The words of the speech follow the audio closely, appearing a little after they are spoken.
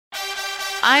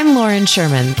I'm Lauren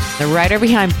Sherman, the writer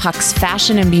behind Puck's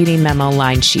Fashion and Beauty Memo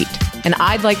line sheet, and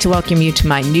I'd like to welcome you to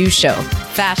my new show,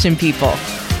 Fashion People.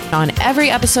 On every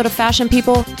episode of Fashion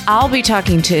People, I'll be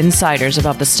talking to insiders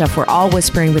about the stuff we're all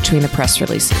whispering between the press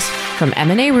releases, from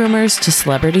M&A rumors to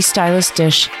celebrity stylist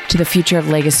dish to the future of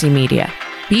legacy media.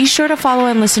 Be sure to follow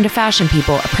and listen to Fashion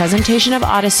People, a presentation of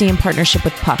Odyssey in partnership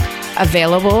with Puck,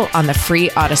 available on the free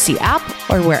Odyssey app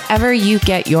or wherever you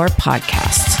get your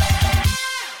podcasts.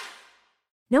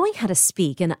 Knowing how to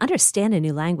speak and understand a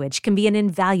new language can be an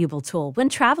invaluable tool when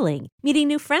traveling, meeting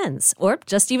new friends, or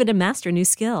just even to master a new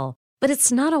skill. But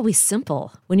it's not always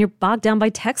simple when you're bogged down by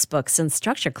textbooks and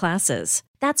structured classes.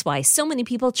 That's why so many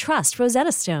people trust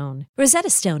Rosetta Stone. Rosetta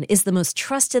Stone is the most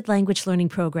trusted language learning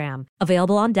program,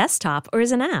 available on desktop or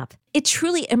as an app. It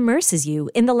truly immerses you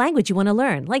in the language you want to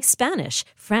learn, like Spanish,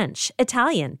 French,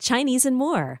 Italian, Chinese, and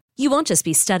more. You won't just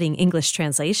be studying English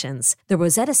translations. The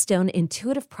Rosetta Stone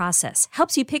intuitive process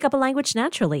helps you pick up a language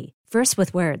naturally, first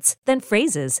with words, then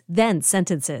phrases, then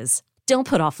sentences. Don't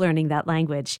put off learning that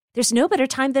language. There's no better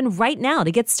time than right now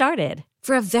to get started.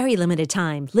 For a very limited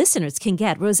time, listeners can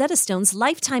get Rosetta Stone's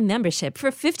lifetime membership for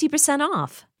 50%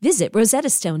 off. Visit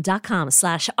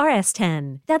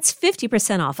rosettastone.com/rs10. That's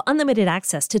 50% off unlimited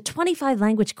access to 25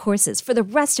 language courses for the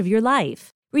rest of your life.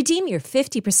 Redeem your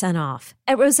 50% off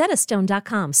at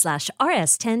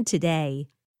rosettastone.com/rs10 today.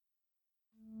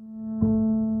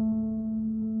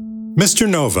 Mr.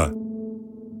 Nova,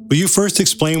 will you first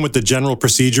explain what the general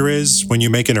procedure is when you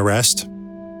make an arrest?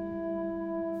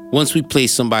 Once we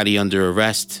place somebody under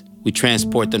arrest, we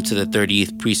transport them to the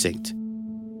 30th Precinct.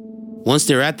 Once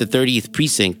they're at the 30th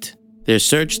Precinct, they're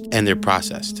searched and they're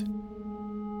processed.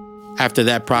 After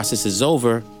that process is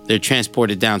over, they're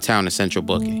transported downtown to Central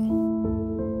Booking.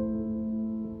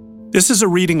 This is a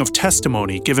reading of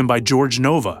testimony given by George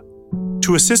Nova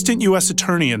to Assistant U.S.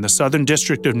 Attorney in the Southern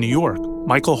District of New York,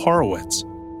 Michael Horowitz,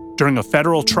 during a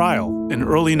federal trial in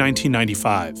early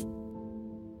 1995.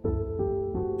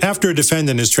 After a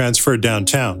defendant is transferred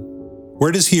downtown,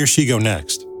 where does he or she go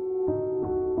next?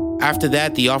 After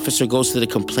that, the officer goes to the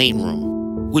complaint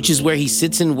room, which is where he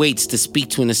sits and waits to speak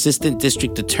to an assistant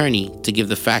district attorney to give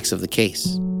the facts of the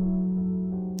case.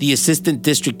 The assistant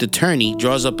district attorney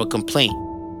draws up a complaint.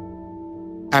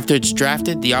 After it's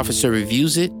drafted, the officer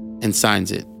reviews it and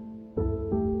signs it.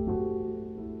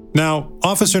 Now,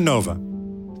 Officer Nova,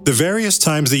 the various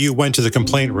times that you went to the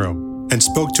complaint room and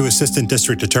spoke to assistant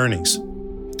district attorneys,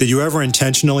 did you ever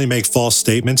intentionally make false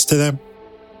statements to them?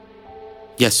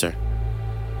 Yes, sir.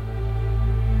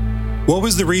 What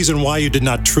was the reason why you did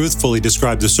not truthfully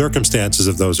describe the circumstances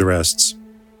of those arrests?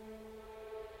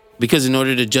 Because in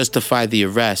order to justify the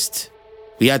arrest,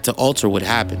 we had to alter what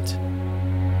happened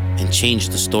and change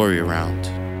the story around.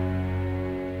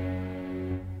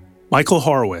 Michael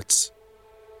Horowitz.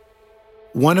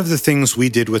 One of the things we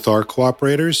did with our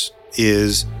cooperators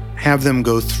is have them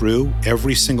go through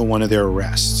every single one of their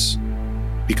arrests,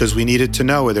 because we needed to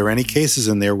know, are there any cases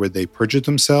in there where they perjured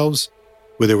themselves,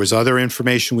 where there was other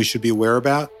information we should be aware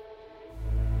about?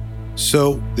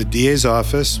 So the DA's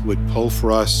office would pull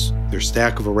for us their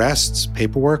stack of arrests,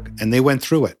 paperwork, and they went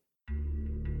through it.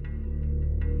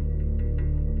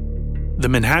 The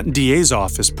Manhattan DA's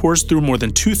office pours through more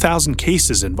than 2,000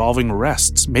 cases involving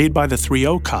arrests made by the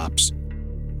 3-0 cops,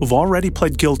 who've already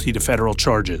pled guilty to federal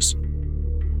charges.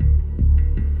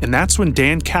 And that's when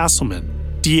Dan Castleman,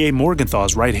 DA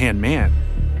Morgenthau's right-hand man,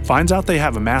 finds out they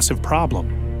have a massive problem.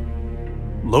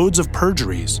 Loads of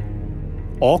perjuries,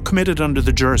 all committed under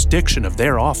the jurisdiction of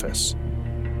their office.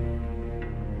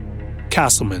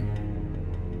 Castleman.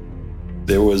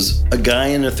 There was a guy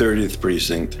in the 30th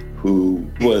Precinct who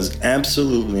was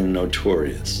absolutely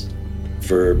notorious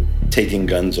for taking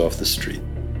guns off the street.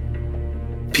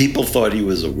 People thought he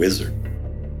was a wizard.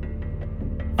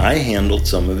 I handled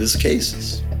some of his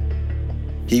cases.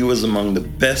 He was among the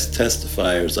best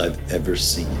testifiers I've ever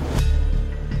seen.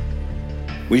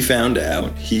 We found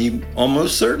out he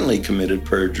almost certainly committed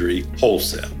perjury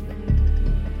wholesale.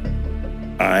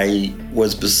 I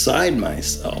was beside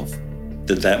myself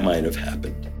that might have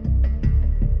happened.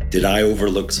 Did I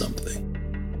overlook something?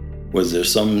 Was there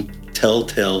some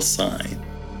telltale sign?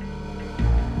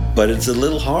 But it's a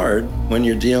little hard when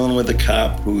you're dealing with a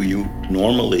cop who you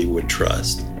normally would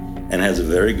trust and has a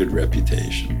very good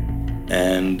reputation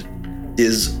and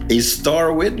is a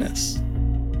star witness.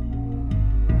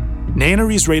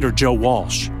 Nannery's raider Joe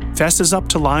Walsh fesses up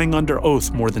to lying under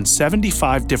oath more than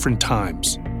 75 different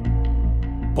times.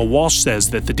 But Walsh says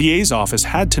that the DA's office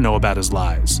had to know about his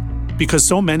lies because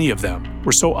so many of them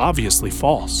were so obviously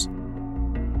false.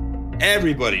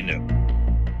 Everybody knew.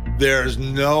 There's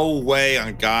no way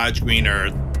on God's green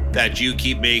earth that you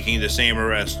keep making the same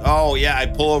arrest. Oh, yeah, I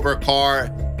pull over a car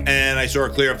and I saw a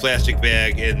clear plastic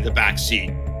bag in the back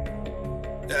seat.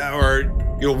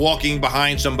 Or you're walking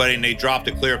behind somebody and they dropped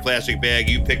a clear plastic bag.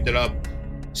 You picked it up,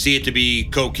 see it to be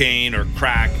cocaine or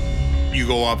crack. You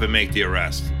go up and make the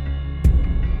arrest.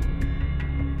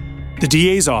 The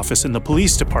DA's office and the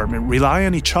police department rely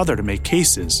on each other to make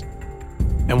cases.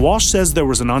 And Walsh says there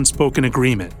was an unspoken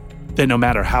agreement that no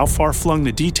matter how far-flung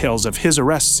the details of his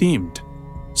arrest seemed,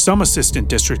 some assistant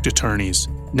district attorneys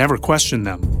never questioned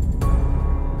them.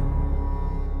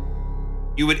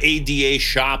 You would ADA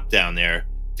shop down there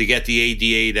to get the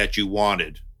ADA that you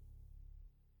wanted.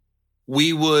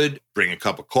 We would bring a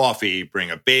cup of coffee,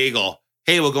 bring a bagel.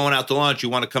 Hey, we're going out to lunch. You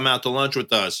want to come out to lunch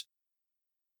with us?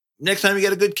 Next time you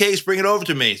get a good case, bring it over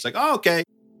to me. It's like, oh, okay.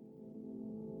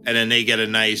 And then they get a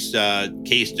nice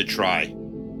case to try.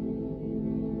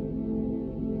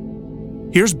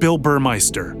 Here's Bill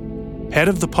Burmeister, head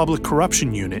of the public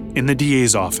corruption unit in the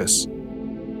DA's office.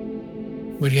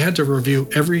 We had to review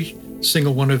every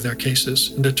single one of their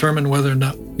cases and determine whether or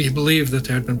not we believed that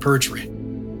there had been perjury.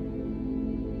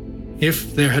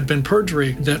 If there had been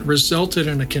perjury that resulted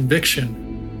in a conviction,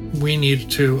 we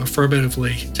needed to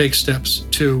affirmatively take steps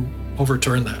to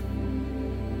overturn that.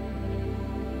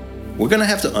 We're going to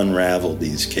have to unravel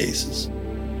these cases.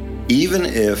 Even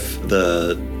if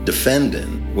the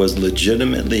defendant was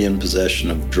legitimately in possession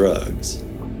of drugs,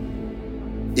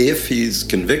 if he's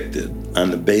convicted on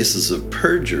the basis of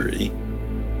perjury,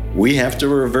 we have to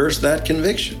reverse that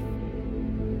conviction.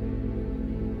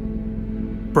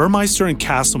 Burmeister and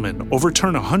Castleman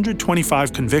overturn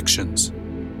 125 convictions.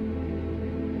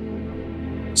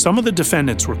 Some of the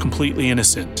defendants were completely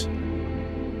innocent.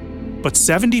 But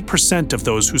 70% of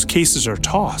those whose cases are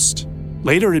tossed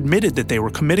later admitted that they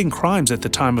were committing crimes at the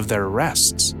time of their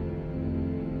arrests.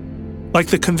 Like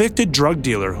the convicted drug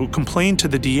dealer who complained to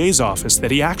the DA's office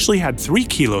that he actually had 3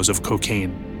 kilos of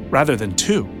cocaine rather than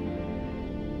 2.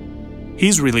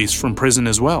 He's released from prison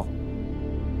as well.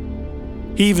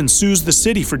 He even sues the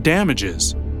city for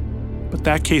damages, but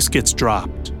that case gets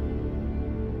dropped.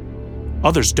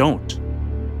 Others don't,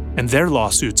 and their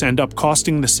lawsuits end up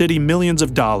costing the city millions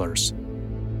of dollars.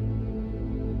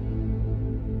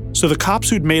 So the cops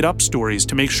who'd made up stories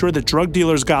to make sure that drug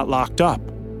dealers got locked up,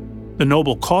 the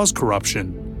noble cause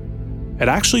corruption, had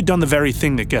actually done the very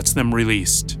thing that gets them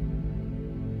released.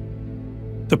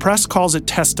 The press calls it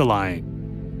testifying,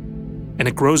 and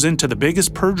it grows into the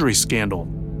biggest perjury scandal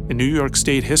in New York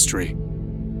State history.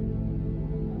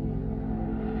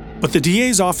 But the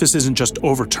DA's office isn't just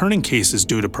overturning cases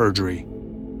due to perjury.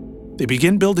 They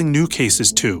begin building new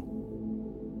cases too.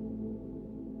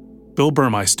 Bill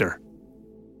Burmeister.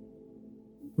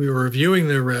 We were reviewing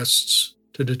the arrests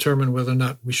to determine whether or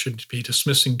not we should be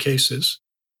dismissing cases,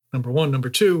 number one. Number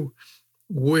two,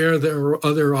 where there were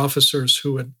other officers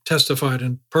who had testified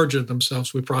and perjured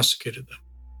themselves, we prosecuted them.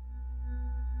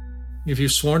 If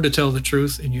you've sworn to tell the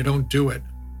truth and you don't do it,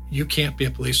 you can't be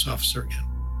a police officer again.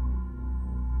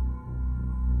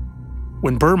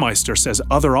 When Burmeister says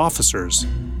other officers,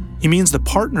 he means the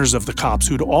partners of the cops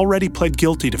who'd already pled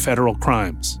guilty to federal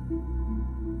crimes.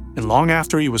 And long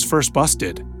after he was first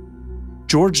busted,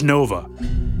 George Nova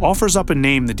offers up a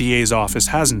name the DA's office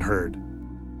hasn't heard.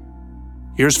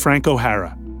 Here's Frank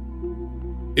O'Hara.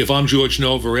 If I'm George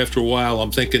Nova, after a while,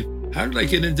 I'm thinking, how did I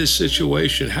get in this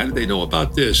situation? How did they know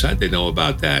about this? How did they know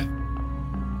about that?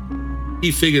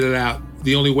 He figured it out.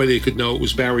 The only way they could know it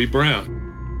was Barry Brown.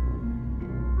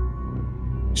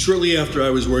 Shortly after I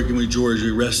was working with George,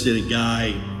 we arrested a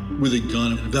guy with a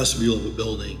gun in the vestibule of a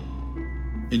building.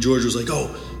 And George was like,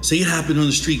 oh, say it happened on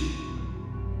the street.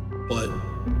 But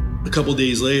a couple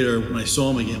days later, when I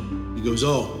saw him again, he goes,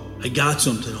 oh, I got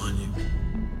something on you.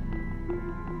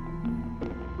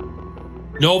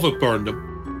 Nova burned him.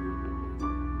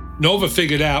 Nova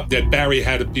figured out that Barry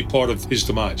had to be part of his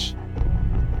demise.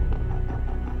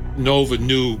 Nova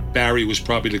knew Barry was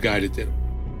probably the guy that did it.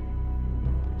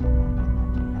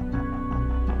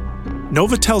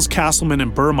 Nova tells Castleman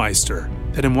and Burmeister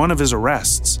that in one of his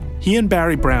arrests, he and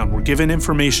Barry Brown were given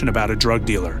information about a drug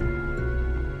dealer.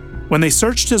 When they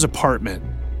searched his apartment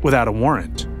without a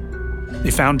warrant,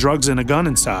 they found drugs and a gun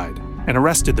inside and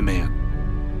arrested the man.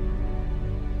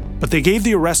 But they gave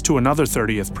the arrest to another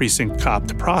 30th Precinct cop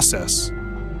to process,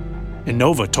 and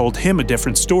Nova told him a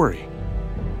different story,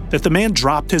 that the man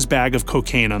dropped his bag of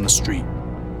cocaine on the street,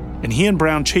 and he and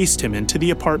Brown chased him into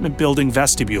the apartment building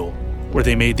vestibule where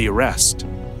they made the arrest.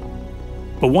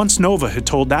 But once Nova had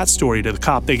told that story to the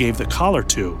cop they gave the collar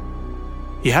to,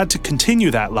 he had to continue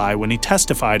that lie when he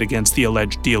testified against the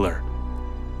alleged dealer.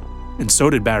 And so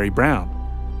did Barry Brown.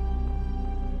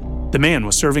 The man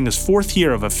was serving his 4th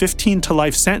year of a 15 to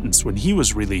life sentence when he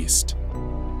was released.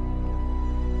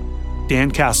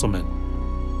 Dan Castleman.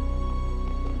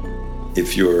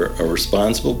 If you're a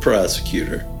responsible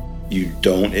prosecutor, you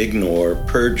don't ignore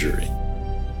perjury.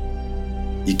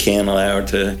 You can't allow it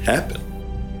to happen,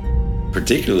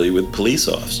 particularly with police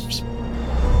officers.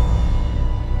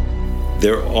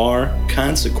 There are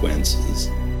consequences.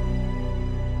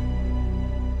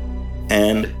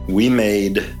 And we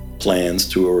made plans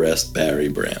to arrest Barry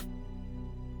Brown.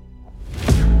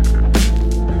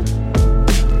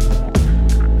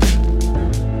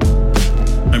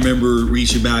 I remember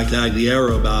reaching back to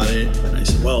Aguilera about it, and I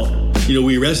said, well,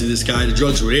 we arrested this guy, the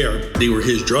drugs were there, they were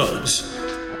his drugs.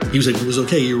 He was like, it was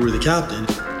okay, you were the captain.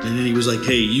 And then he was like,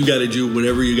 hey, you gotta do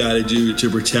whatever you gotta do to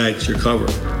protect your cover.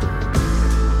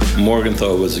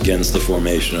 Morgenthau was against the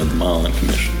formation of the Mullen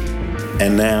Commission.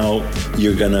 And now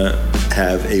you're gonna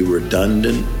have a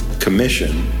redundant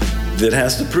commission that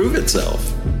has to prove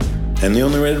itself. And the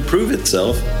only way to prove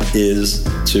itself is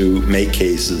to make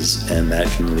cases, and that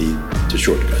can lead to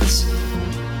shortcuts.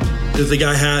 If the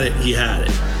guy had it, he had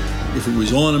it. If it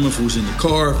was on him, if it was in the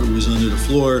car, if it was under the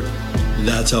floor,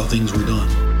 that's how things were done.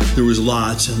 There was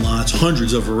lots and lots,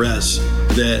 hundreds of arrests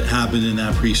that happened in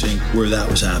that precinct where that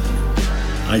was happening.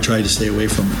 I tried to stay away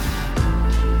from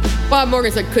it. Bob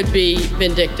Morgenthau could be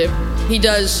vindictive. He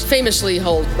does famously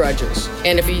hold grudges.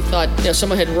 And if he thought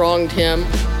someone had wronged him,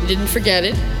 he didn't forget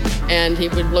it, and he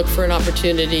would look for an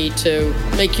opportunity to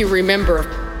make you remember.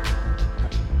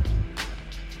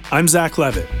 I'm Zach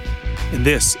Levitt, and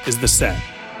this is The Set.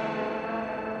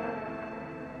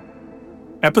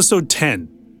 Episode 10.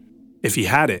 If he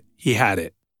had it, he had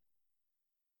it.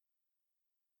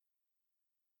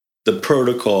 The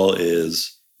protocol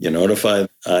is you notify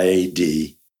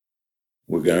IAD,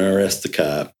 we're going to arrest the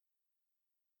cop,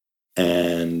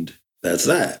 and that's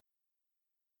that.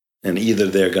 And either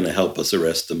they're going to help us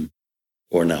arrest them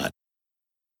or not.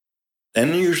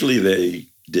 And usually they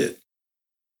did.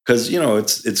 Because,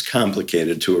 it's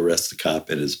complicated to arrest the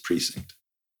cop at his precinct.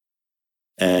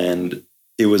 And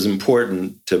it was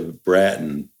important to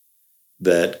Bratton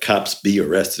that cops be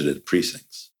arrested at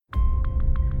precincts.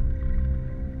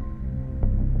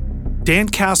 Dan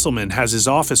Castleman has his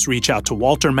office reach out to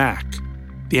Walter Mack,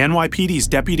 the NYPD's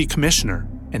deputy commissioner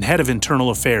and head of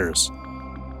internal affairs.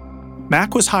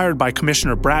 Mack was hired by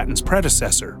Commissioner Bratton's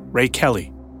predecessor, Ray Kelly.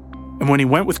 And when he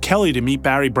went with Kelly to meet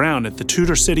Barry Brown at the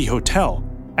Tudor City Hotel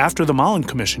after the Mullen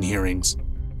Commission hearings,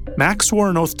 Mack swore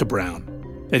an oath to Brown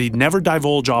that he'd never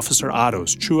divulge Officer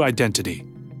Otto's true identity.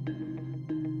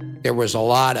 There was a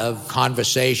lot of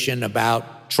conversation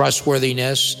about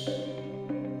trustworthiness.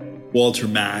 Walter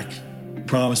Mack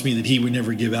promised me that he would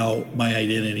never give out my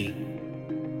identity.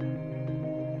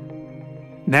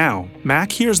 Now,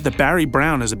 Mack hears that Barry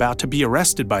Brown is about to be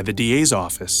arrested by the DA's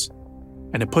office,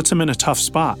 and it puts him in a tough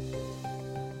spot.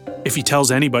 If he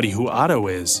tells anybody who Otto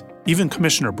is, even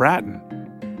Commissioner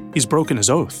Bratton, he's broken his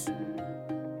oath.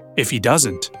 If he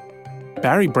doesn't,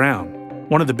 Barry Brown,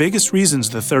 one of the biggest reasons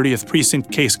the 30th Precinct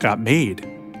case got made,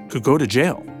 could go to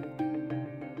jail.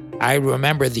 I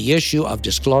remember the issue of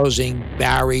disclosing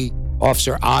Barry,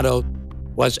 Officer Otto,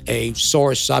 was a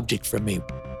sore subject for me.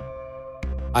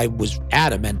 I was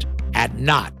adamant at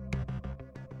not.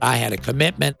 I had a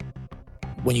commitment.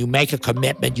 When you make a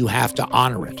commitment, you have to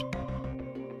honor it.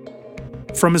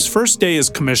 From his first day as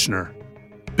commissioner,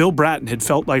 Bill Bratton had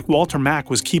felt like Walter Mack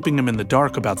was keeping him in the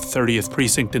dark about the 30th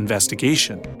Precinct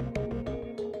investigation.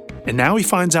 And now he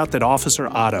finds out that Officer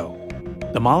Otto,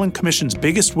 the Mullen Commission's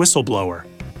biggest whistleblower,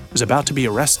 is about to be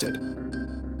arrested.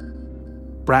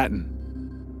 Bratton.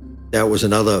 That was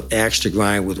another axe to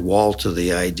grind with Walter,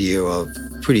 the idea of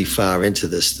pretty far into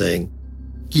this thing,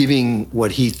 giving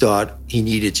what he thought he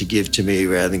needed to give to me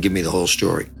rather than give me the whole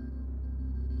story.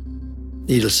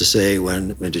 Needless to say,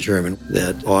 when determined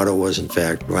that Otto was in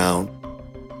fact Brown,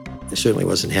 I certainly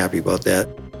wasn't happy about that.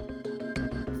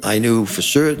 I knew for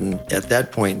certain at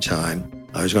that point in time,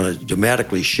 I was going to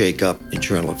dramatically shake up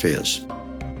internal affairs.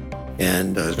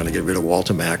 And I was going to get rid of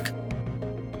Walter Mack.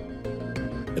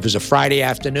 It was a Friday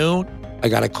afternoon. I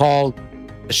got a call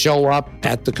to show up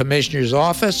at the commissioner's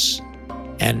office,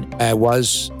 and I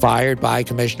was fired by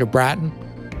Commissioner Bratton.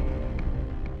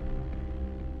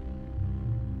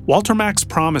 Walter Mack's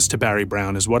promise to Barry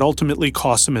Brown is what ultimately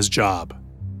cost him his job.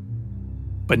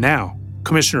 But now,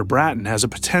 Commissioner Bratton has a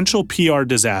potential PR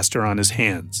disaster on his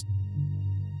hands.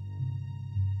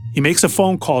 He makes a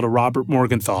phone call to Robert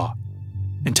Morgenthau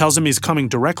and tells him he's coming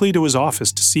directly to his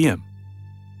office to see him.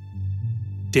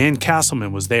 Dan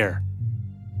Castleman was there.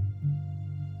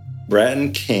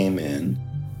 Bratton came in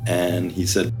and he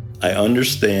said, I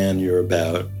understand you're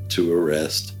about to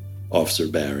arrest Officer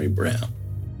Barry Brown.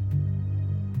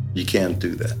 You can't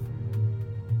do that.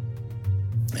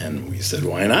 And we said,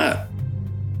 why not?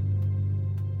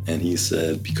 And he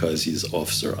said, because he's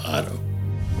Officer Otto.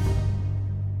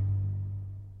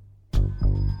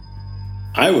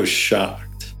 I was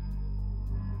shocked.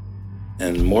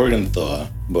 And Morgenthau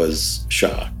was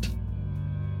shocked.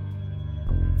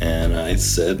 And I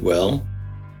said, well,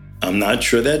 I'm not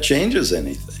sure that changes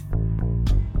anything.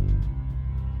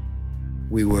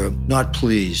 We were not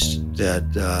pleased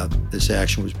that this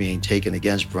action was being taken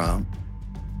against Brown,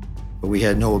 but we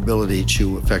had no ability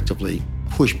to effectively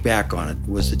push back on it. It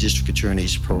was the district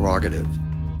attorney's prerogative.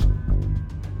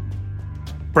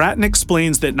 Bratton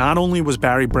explains that not only was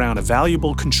Barry Brown a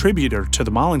valuable contributor to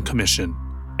the Mullen Commission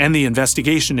and the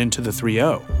investigation into the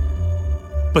 3-0,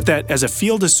 but that as a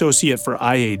field associate for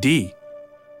IAD,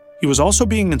 he was also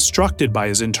being instructed by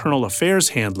his internal affairs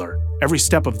handler every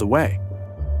step of the way.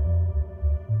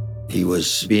 He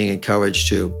was being encouraged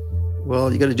to,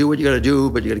 well, you got to do what you got to do,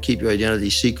 but you got to keep your identity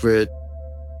secret,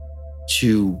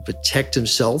 to protect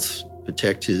himself,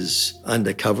 protect his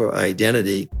undercover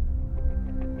identity.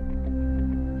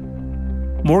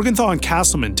 Morgenthau and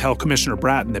Castleman tell Commissioner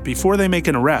Bratton that before they make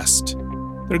an arrest,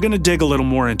 they're going to dig a little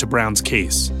more into Brown's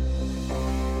case.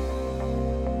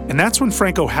 And that's when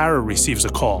Frank O'Hara receives a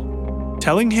call,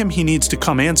 telling him he needs to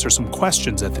come answer some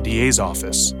questions at the DA's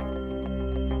office.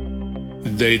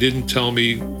 They didn't tell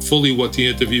me fully what the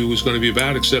interview was going to be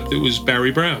about, except it was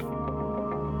Barry Brown.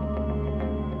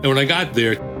 And when I got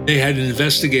there, they had an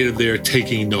investigator there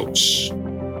taking notes.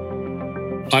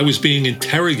 I was being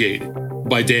interrogated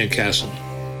by Dan Castleman.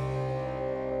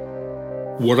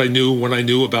 What I knew when I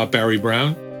knew about Barry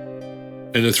Brown,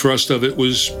 and the thrust of it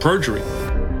was perjury.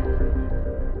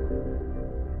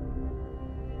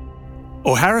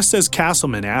 O'Hara says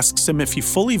Castleman asks him if he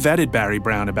fully vetted Barry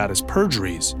Brown about his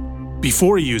perjuries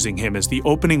before using him as the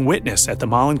opening witness at the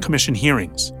Mullen Commission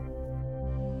hearings.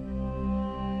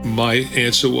 My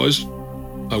answer was,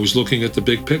 I was looking at the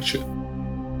big picture.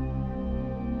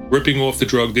 Ripping off the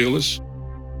drug dealers,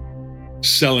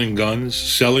 selling guns,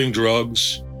 selling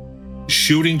drugs,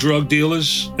 shooting drug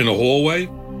dealers in a hallway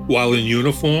while in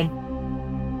uniform.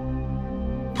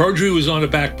 Perjury was on the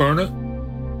back burner.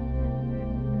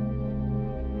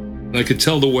 And I could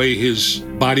tell the way his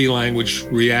body language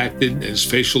reacted, his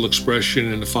facial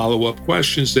expression, and the follow-up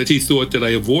questions that he thought that I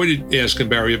avoided asking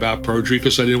Barry about perjury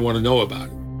because I didn't want to know about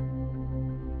it.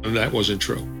 And that wasn't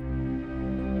true.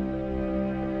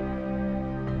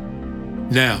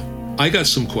 Now, I got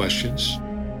some questions.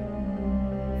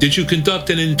 Did you conduct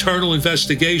an internal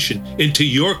investigation into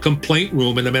your complaint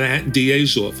room in the Manhattan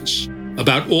DA's office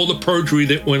about all the perjury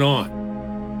that went on?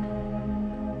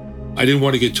 I didn't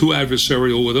want to get too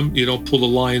adversarial with him. You don't pull the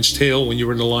lion's tail when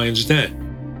you're in the lion's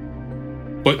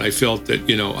den. But I felt that,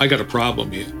 I got a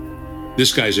problem here.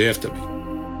 This guy's after me.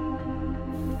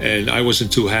 And I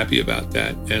wasn't too happy about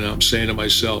that. And I'm saying to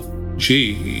myself,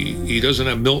 gee, he doesn't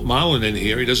have Milt Mullen in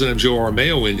here. He doesn't have Joe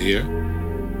Armao in here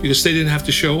because they didn't have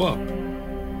to show up.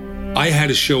 I had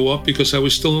to show up because I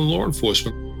was still in law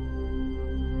enforcement.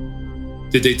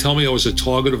 Did they tell me I was a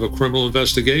target of a criminal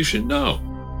investigation? No.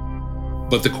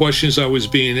 But the questions I was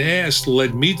being asked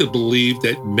led me to believe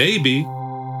that maybe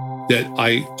that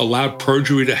I allowed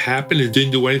perjury to happen and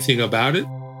didn't do anything about it.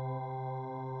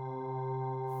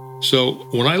 So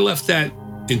when I left that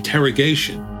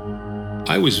interrogation,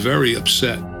 I was very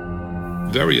upset,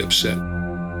 very upset.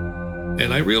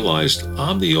 And I realized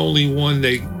I'm the only one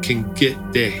they can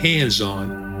get their hands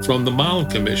on from the Mullen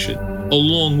Commission,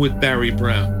 along with Barry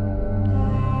Brown.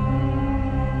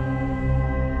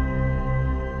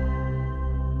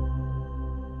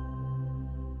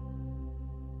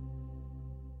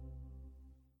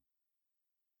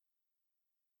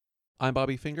 I'm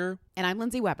Bobby Finger. And I'm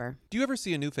Lindsay Weber. Do you ever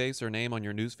see a new face or name on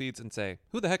your news feeds and say,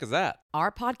 who the heck is that?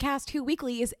 Our podcast, Who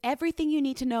Weekly, is everything you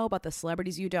need to know about the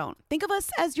celebrities you don't. Think of us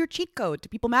as your cheat code to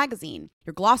People magazine,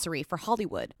 your glossary for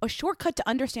Hollywood, a shortcut to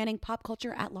understanding pop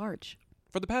culture at large.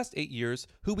 For the past 8 years,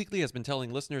 Who Weekly has been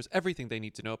telling listeners everything they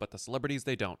need to know about the celebrities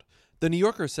they don't. The New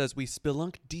Yorker says we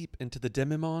spelunk deep into the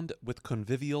demi-monde with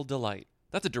convivial delight.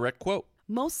 That's a direct quote.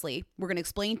 Mostly, we're going to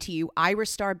explain to you Irish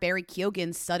star Barry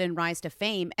Keoghan's sudden rise to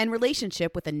fame and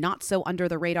relationship with a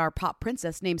not-so-under-the-radar pop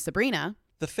princess named Sabrina.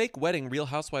 The fake wedding Real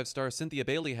Housewives star Cynthia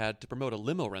Bailey had to promote a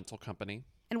limo rental company.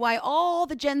 and why all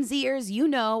the Gen Zers you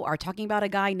know are talking about a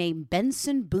guy named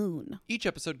Benson Boone. Each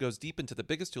episode goes deep into the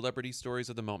biggest celebrity stories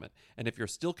of the moment, and if you're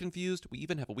still confused, we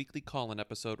even have a weekly call-in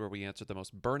episode where we answer the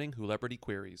most burning celebrity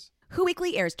queries. Who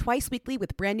Weekly airs twice weekly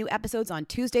with brand new episodes on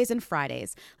Tuesdays and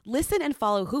Fridays. Listen and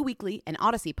follow Who Weekly, an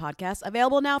Odyssey podcast,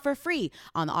 available now for free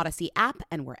on the Odyssey app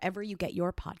and wherever you get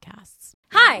your podcasts.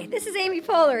 Hi, this is Amy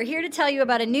Poehler, here to tell you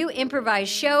about a new improvised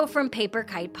show from Paper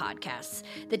Kite Podcasts,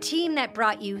 the team that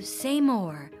brought you Say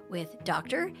More with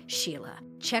Dr. Sheila.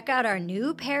 Check out our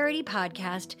new parody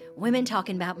podcast, Women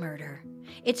Talking About Murder.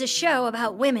 It's a show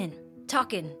about women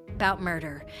talking about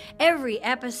murder. Every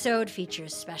episode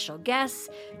features special guests,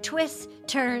 twists,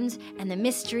 turns, and the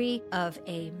mystery of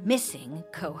a missing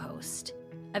co-host.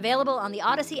 Available on the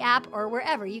Odyssey app or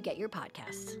wherever you get your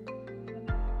podcasts.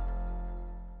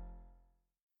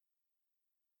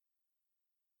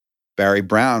 Barry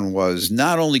Brown was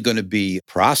not only going to be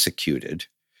prosecuted,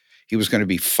 he was going to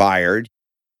be fired.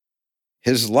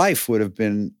 His life would have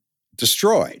been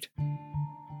destroyed.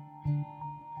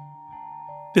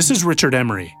 This is Richard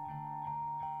Emery.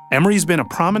 Emery's been a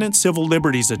prominent civil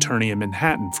liberties attorney in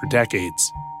Manhattan for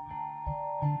decades.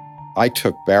 I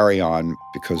took Barry on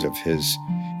because of his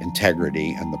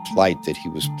integrity and the plight that he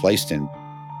was placed in.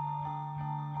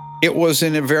 It was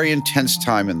in a very intense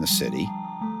time in the city,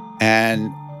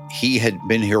 and he had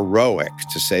been heroic,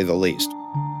 to say the least.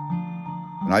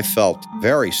 And I felt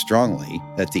very strongly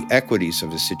that the equities of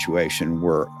the situation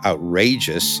were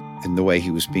outrageous in the way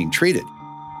he was being treated.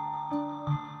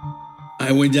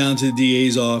 I went down to the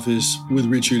DA's office with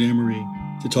Richard Emery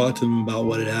to talk to him about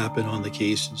what had happened on the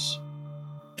cases.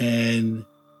 And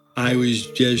I was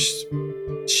just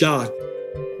shocked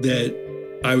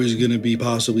that I was going to be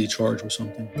possibly charged with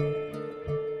something.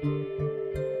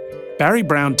 Barry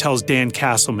Brown tells Dan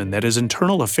Castleman that his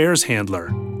internal affairs handler,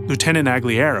 Lieutenant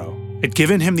Agliero, had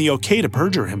given him the okay to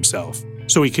perjure himself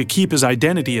so he could keep his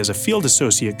identity as a field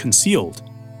associate concealed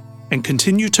and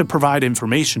continue to provide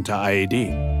information to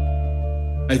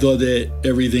IAD. I thought that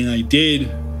everything I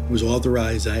did was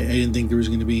authorized. I didn't think there was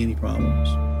going to be any problems.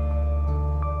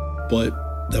 But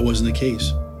that wasn't the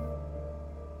case.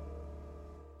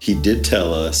 He did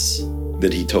tell us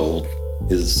that he told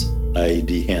his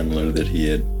IAD handler that he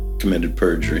had committed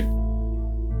perjury.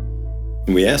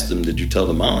 And we asked him, did you tell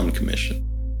the Mullen Commission?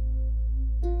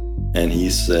 And he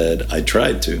said, I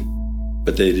tried to,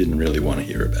 but they didn't really want to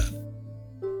hear about it.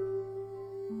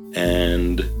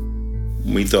 And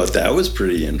we thought that was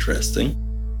pretty interesting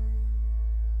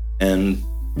and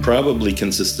probably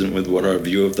consistent with what our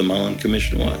view of the Mullen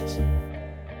Commission was.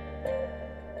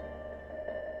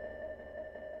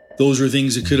 Those were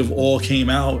things that could have all came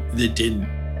out that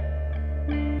didn't.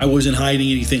 I wasn't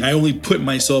hiding anything. I only put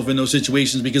myself in those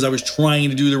situations because I was trying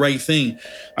to do the right thing.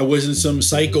 I wasn't some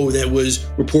psycho that was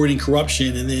reporting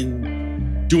corruption and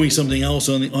then doing something else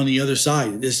on the other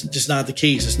side. It's just not the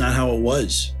case. It's not how it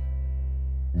was.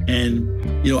 And,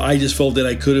 I just felt that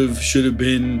I should have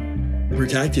been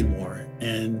protected more,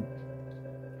 and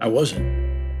I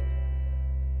wasn't.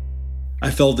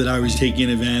 I felt that I was taken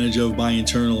advantage of by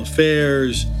internal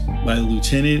affairs, by the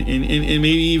lieutenant, and maybe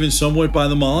even somewhat by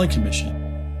the Mullen Commission.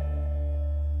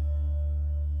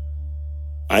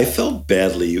 I felt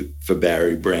badly for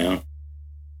Barry Brown,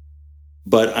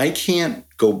 but I can't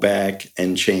go back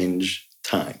and change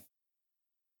time.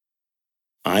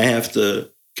 I have to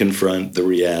confront the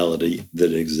reality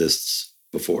that exists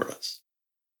before us.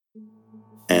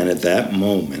 And at that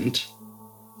moment,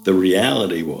 the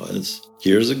reality was,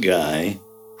 here's a guy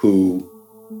who,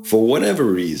 for whatever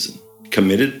reason,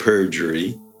 committed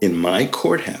perjury in my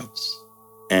courthouse.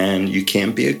 And you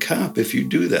can't be a cop if you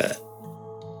do that.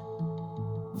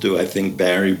 Do I think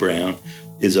Barry Brown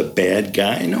is a bad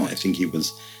guy? No, I think he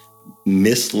was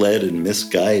misled and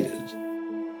misguided.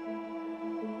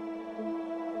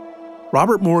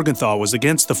 Robert Morgenthau was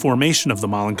against the formation of the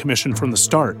Mullen Commission from the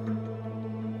start.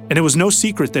 And it was no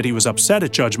secret that he was upset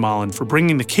at Judge Mullen for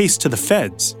bringing the case to the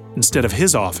feds instead of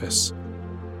his office.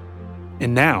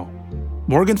 And now,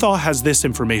 Morgenthau has this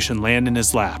information land in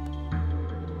his lap: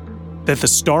 that the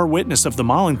star witness of the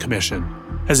Mullen Commission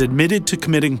has admitted to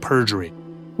committing perjury,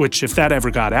 which, if that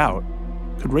ever got out,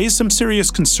 could raise some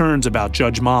serious concerns about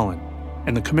Judge Mullen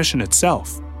and the commission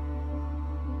itself.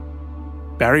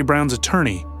 Barry Brown's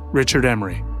attorney, Richard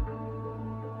Emery.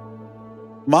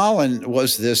 Mullen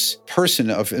was this person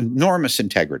of enormous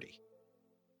integrity.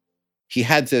 He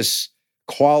had this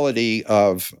quality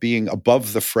of being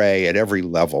above the fray at every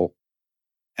level.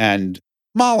 And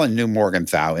Mullen knew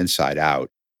Morgenthau inside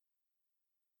out.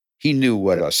 He knew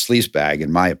what a sleazebag,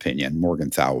 in my opinion,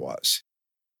 Morgenthau was.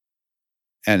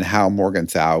 and how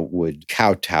Morgenthau would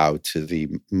kowtow to the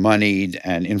moneyed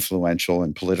and influential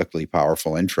and politically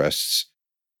powerful interests.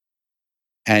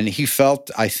 And he felt,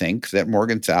 I think, that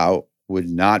Morgenthau would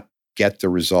not get the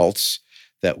results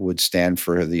that would stand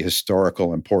for the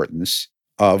historical importance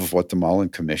of what the Mullen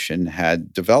Commission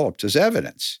had developed as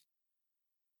evidence.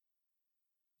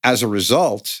 As a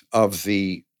result of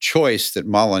the choice that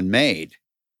Mullen made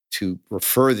to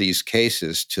refer these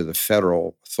cases to the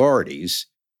federal authorities,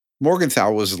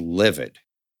 Morgenthau was livid.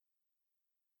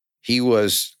 He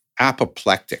was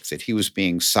apoplectic that he was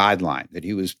being sidelined, that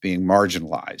he was being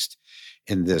marginalized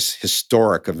in this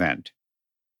historic event.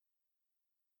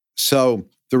 So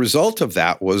the result of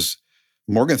that was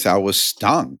Morgenthau was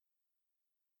stung.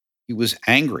 He was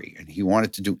angry, and he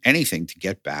wanted to do anything to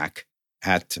get back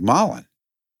at Mullen.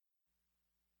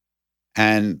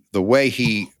 And the way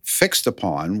he fixed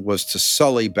upon was to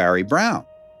sully Barry Brown.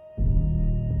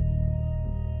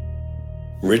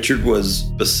 Richard was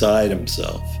beside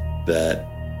himself that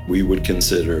we would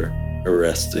consider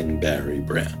arresting Barry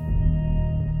Brown.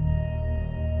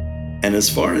 And as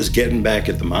far as getting back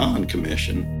at the Mullen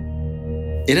Commission,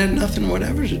 it had nothing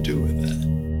whatever to do with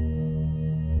that.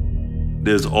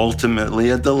 There's ultimately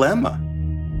a dilemma.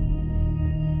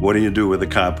 What do you do with a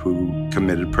cop who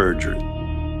committed perjury?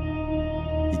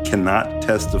 He cannot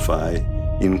testify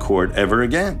in court ever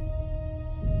again.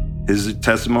 His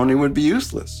testimony would be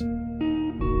useless.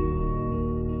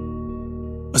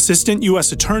 Assistant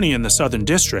U.S. Attorney in the Southern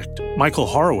District, Michael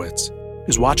Horowitz,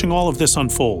 is watching all of this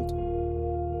unfold.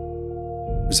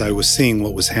 As I was seeing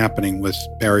what was happening with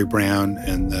Barry Brown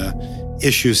and the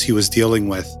issues he was dealing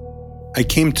with, I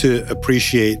came to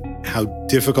appreciate how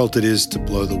difficult it is to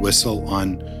blow the whistle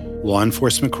on law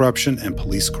enforcement corruption and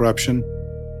police corruption.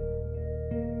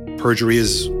 Perjury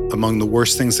is among the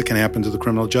worst things that can happen to the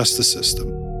criminal justice system.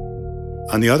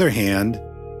 On the other hand,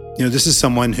 this is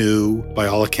someone who, by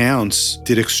all accounts,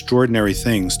 did extraordinary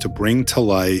things to bring to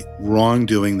light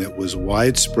wrongdoing that was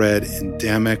widespread,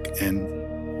 endemic, and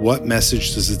what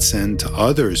message does it send to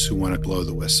others who want to blow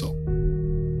the whistle?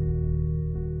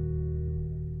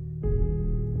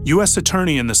 U.S.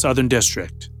 Attorney in the Southern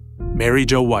District, Mary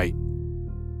Jo White.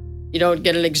 You don't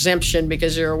get an exemption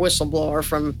because you're a whistleblower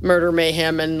from murder,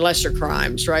 mayhem, and lesser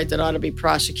crimes, right, that ought to be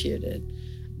prosecuted.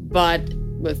 But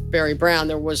with Barry Brown,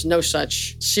 there was no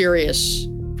such serious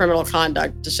criminal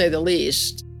conduct, to say the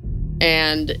least.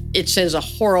 And it sends a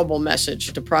horrible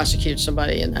message to prosecute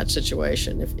somebody in that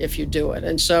situation if you do it.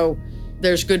 And so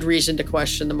there's good reason to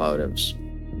question the motives.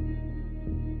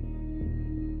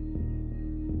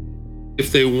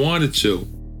 If they wanted to,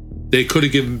 they could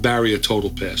have given Barry a total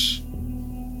pass.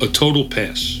 A total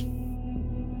pass.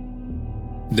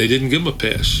 They didn't give him a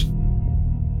pass.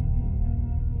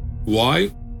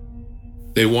 Why?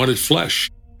 They wanted flesh.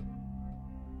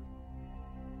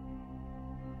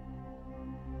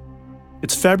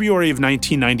 It's February of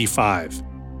 1995.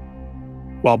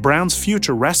 While Brown's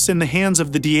future rests in the hands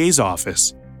of the DA's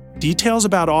office, details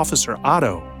about Officer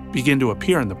Otto begin to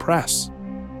appear in the press.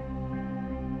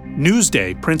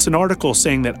 Newsday prints an article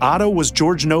saying that Otto was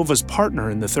George Nova's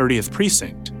partner in the 30th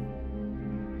Precinct.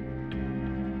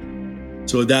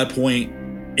 So at that point,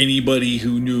 anybody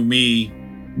who knew me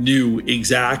knew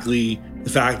exactly the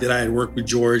fact that I had worked with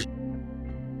George,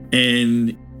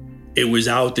 and it was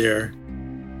out there.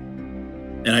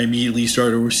 And I immediately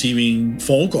started receiving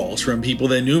phone calls from people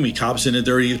that knew me, cops in the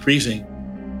 30th Precinct.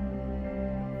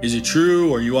 Is it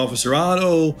true? Are you Officer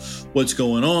Otto? What's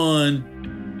going on?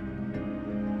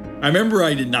 I remember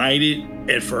I denied it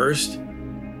at first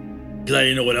because I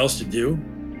didn't know what else to do,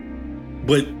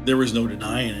 but there was no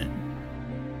denying it.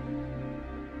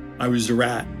 I was the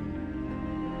rat.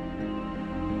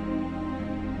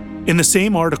 In the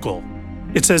same article,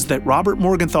 it says that Robert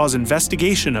Morgenthau's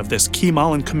investigation of this key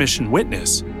Mullen Commission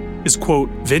witness is, quote,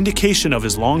 vindication of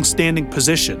his long-standing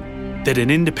position that an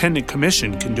independent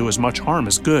commission can do as much harm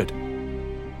as good.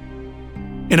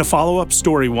 In a follow-up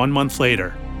story 1 month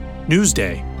later,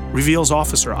 Newsday reveals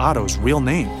Officer Otto's real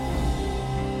name.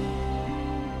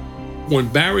 When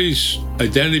Barry's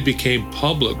identity became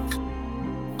public,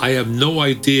 I have no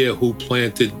idea who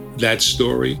planted that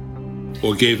story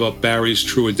or gave up Barry's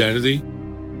true identity.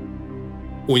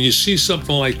 When you see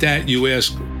something like that, you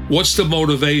ask, what's the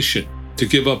motivation to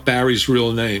give up Barry's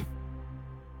real name?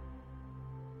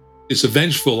 It's a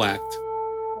vengeful act.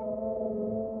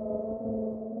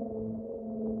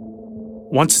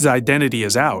 Once his identity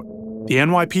is out, the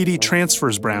NYPD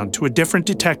transfers Brown to a different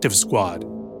detective squad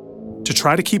to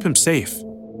try to keep him safe.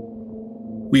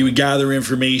 We would gather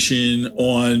information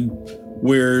on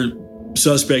where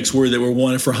suspects were that were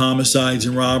wanted for homicides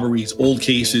and robberies, old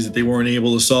cases that they weren't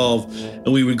able to solve.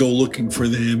 And we would go looking for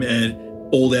them at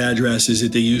old addresses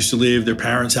that they used to live, their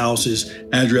parents' houses,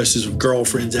 addresses of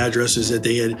girlfriends, addresses that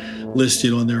they had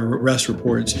listed on their arrest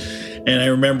reports. And I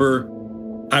remember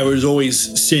I was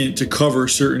always sent to cover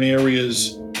certain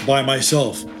areas by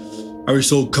myself. I was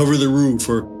told, cover the roof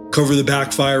or cover the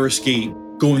back fire escape,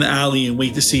 go in the alley and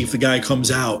wait to see if the guy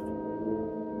comes out.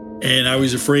 And I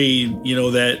was afraid,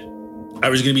 that I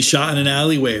was going to be shot in an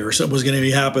alleyway or something was going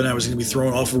to happen. I was going to be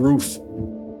thrown off a roof.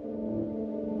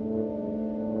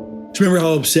 I remember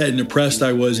how upset and depressed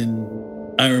I was,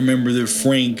 and I remember that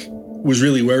Frank was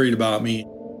really worried about me.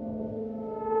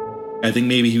 I think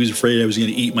maybe he was afraid I was going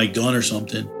to eat my gun or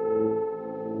something.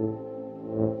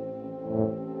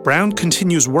 Brown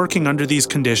continues working under these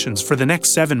conditions for the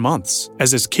next 7 months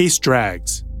as his case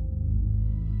drags.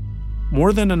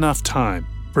 More than enough time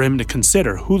for him to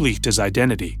consider who leaked his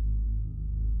identity.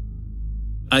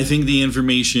 I think the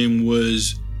information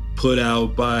was put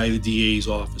out by the DA's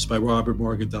office, by Robert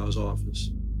Morgenthal's office.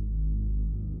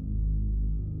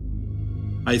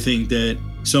 I think that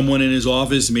someone in his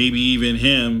office, maybe even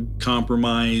him,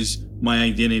 compromised my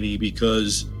identity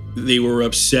because they were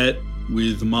upset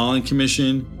with the Mullen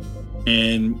Commission.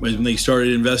 And when they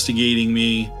started investigating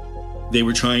me, they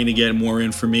were trying to get more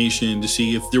information to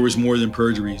see if there was more than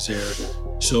perjuries there.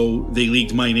 So they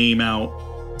leaked my name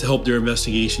out to help their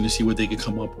investigation to see what they could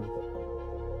come up with.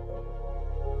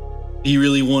 He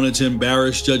really wanted to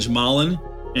embarrass Judge Mullen.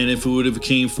 And if it would have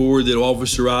came forward that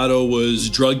Officer Otto was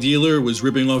a drug dealer, was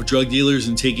ripping off drug dealers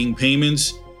and taking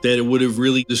payments, that it would have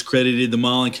really discredited the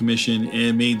Mullen Commission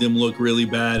and made them look really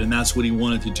bad. And that's what he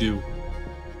wanted to do.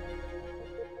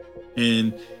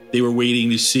 And they were waiting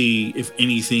to see if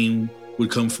anything would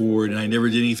come forward. And I never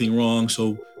did anything wrong,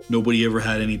 so nobody ever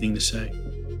had anything to say.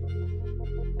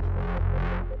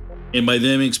 And by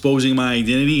them exposing my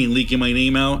identity and leaking my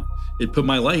name out, it put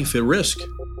my life at risk.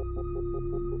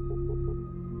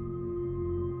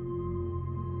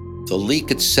 The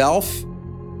leak itself,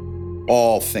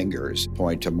 all fingers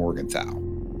point to Morgenthau.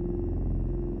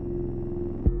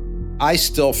 I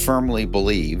still firmly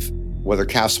believe, whether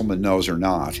Castleman knows or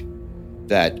not,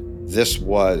 that this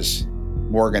was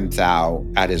Morgenthau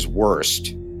at his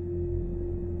worst.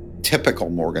 Typical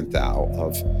Morgenthau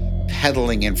of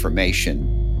peddling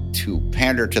information to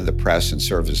pander to the press and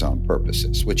serve his own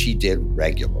purposes, which he did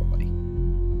regularly.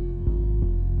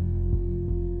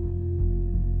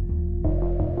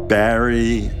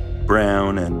 Barry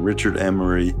Brown and Richard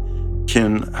Emery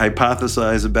can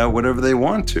hypothesize about whatever they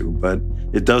want to, but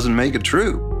it doesn't make it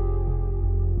true.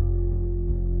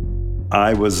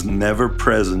 I was never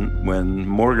present when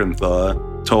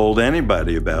Morgenthau told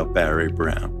anybody about Barry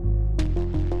Brown.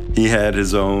 He had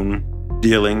his own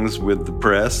dealings with the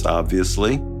press,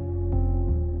 obviously.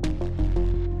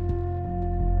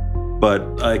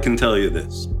 But I can tell you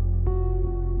this.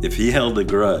 If he held a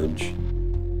grudge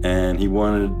and he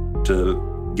wanted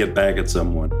to get back at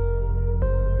someone,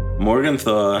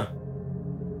 Morgenthau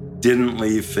didn't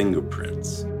leave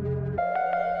fingerprints.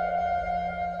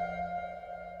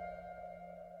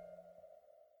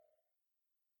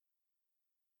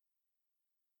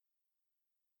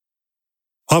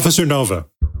 Officer Nova,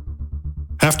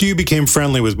 after you became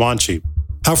friendly with Wanchi,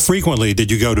 how frequently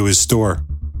did you go to his store?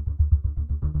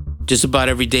 Just about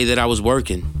every day that I was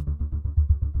working.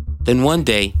 Then one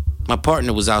day, my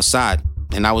partner was outside,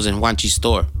 and I was in Wanchi's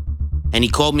store. And he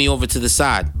called me over to the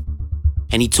side.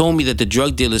 And he told me that the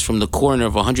drug dealers from the corner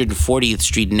of 140th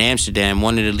Street in Amsterdam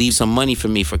wanted to leave some money for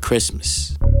me for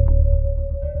Christmas.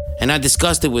 And I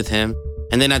discussed it with him,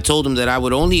 and then I told him that I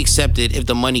would only accept it if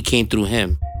the money came through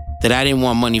him, that I didn't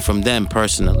want money from them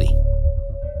personally.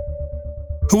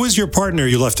 Who was your partner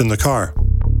you left in the car?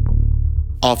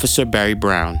 Officer Barry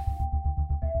Brown.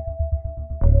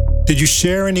 Did you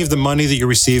share any of the money that you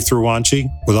received through Wanchi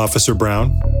with Officer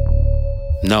Brown?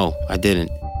 No, I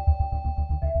didn't.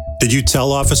 Did you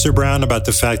tell Officer Brown about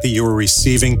the fact that you were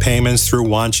receiving payments through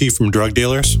Wanchi from drug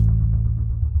dealers?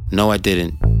 No, I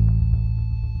didn't.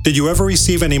 Did you ever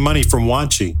receive any money from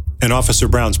Wanchi in Officer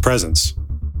Brown's presence?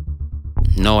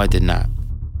 No, I did not.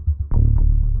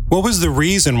 What was the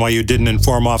reason why you didn't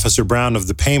inform Officer Brown of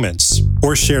the payments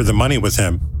or share the money with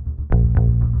him?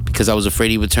 Because I was afraid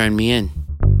he would turn me in.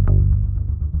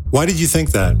 Why did you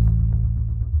think that?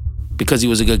 Because he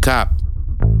was a good cop.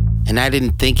 And I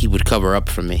didn't think he would cover up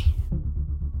for me.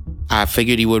 I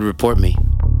figured he would report me.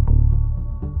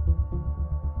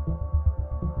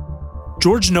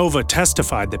 George Nova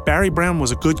testified that Barry Brown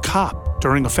was a good cop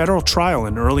during a federal trial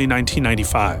in early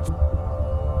 1995.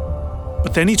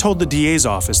 But then he told the DA's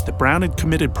office that Brown had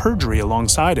committed perjury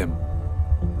alongside him.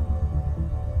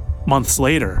 Months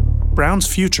later, Brown's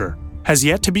future has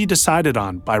yet to be decided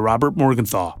on by Robert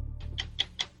Morgenthau.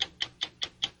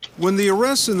 When the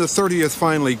arrests in the 30th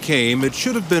finally came, it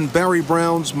should have been Barry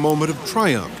Brown's moment of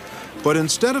triumph. But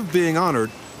instead of being honored,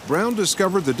 Brown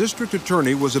discovered the district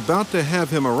attorney was about to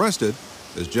have him arrested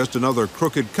as just another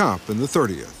crooked cop in the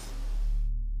 30th.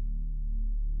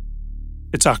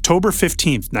 It's October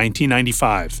 15th,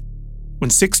 1995, when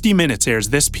 60 Minutes airs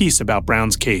this piece about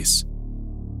Brown's case.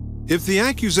 If the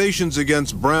accusations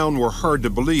against Brown were hard to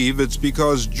believe, it's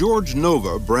because George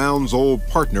Nova, Brown's old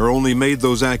partner, only made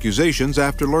those accusations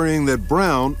after learning that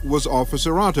Brown was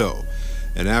Officer Otto,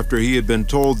 and after he had been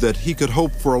told that he could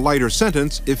hope for a lighter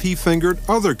sentence if he fingered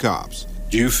other cops.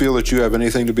 Do you feel that you have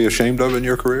anything to be ashamed of in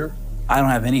your career? I don't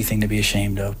have anything to be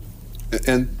ashamed of.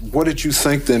 And what did you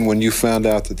think then when you found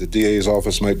out that the DA's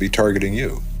office might be targeting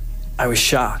you? I was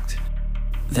shocked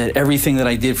that everything that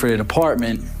I did for the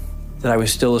department, that I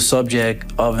was still a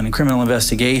subject of a criminal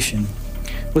investigation,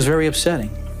 was very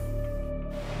upsetting.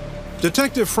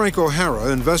 Detective Frank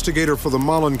O'Hara, investigator for the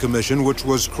Mullen Commission, which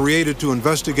was created to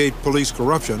investigate police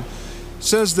corruption,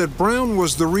 says that Brown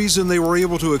was the reason they were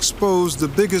able to expose the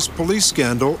biggest police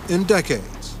scandal in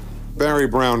decades. Barry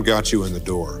Brown got you in the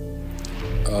door.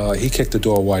 He kicked the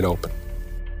door wide open.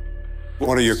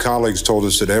 One of your colleagues told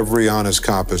us that every honest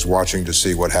cop is watching to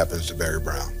see what happens to Barry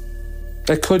Brown.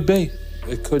 That could be.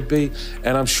 It could be.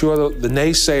 And I'm sure the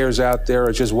naysayers out there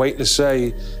are just waiting to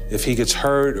say if he gets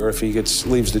hurt or if he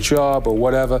leaves the job or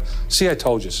whatever. See, I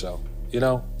told you so. You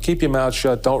know, keep your mouth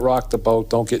shut, don't rock the boat,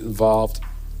 don't get involved.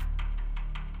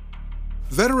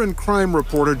 Veteran crime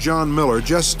reporter John Miller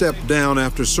just stepped down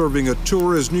after serving a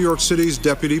tour as New York City's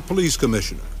deputy police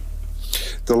commissioner.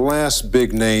 The last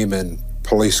big name in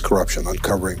police corruption,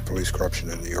 uncovering police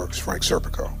corruption in New York, is Frank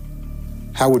Serpico.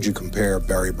 How would you compare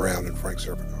Barry Brown and Frank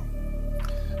Serpico?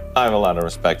 I have a lot of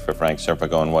respect for Frank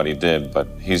Serpico and what he did, but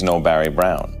he's no Barry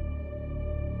Brown.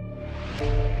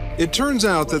 It turns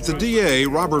out that the DA,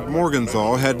 Robert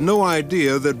Morgenthau, had no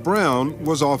idea that Brown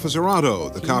was Officer Otto,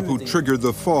 the cop who triggered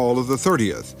the fall of the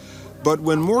 30th. But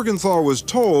when Morgenthau was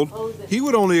told, he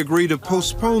would only agree to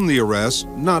postpone the arrest,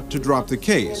 not to drop the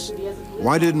case.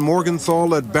 Why didn't Morgenthau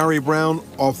let Barry Brown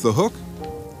off the hook?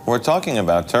 We're talking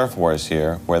about turf wars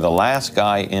here, where the last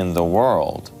guy in the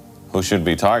world who should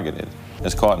be targeted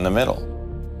is caught in the middle.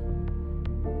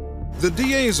 The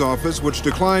DA's office, which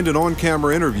declined an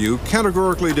on-camera interview,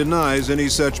 categorically denies any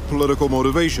such political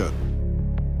motivation.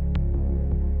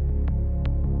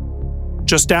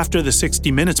 Just after the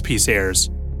 60 Minutes piece airs,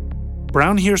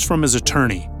 Brown hears from his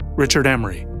attorney, Richard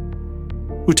Emery,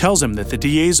 who tells him that the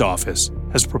DA's office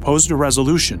has proposed a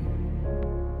resolution.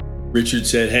 Richard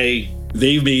said, hey,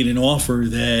 they've made an offer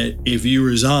that if you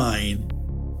resign,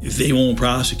 they won't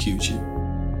prosecute you.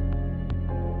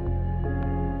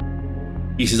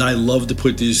 He says, I'd love to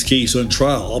put this case on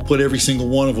trial. I'll put every single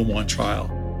one of them on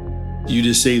trial. You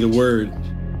just say the word.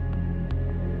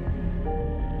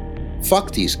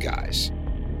 Fuck these guys.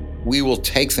 We will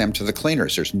take them to the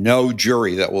cleaners. There's no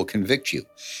jury that will convict you.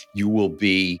 You will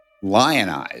be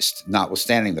lionized,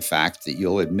 notwithstanding the fact that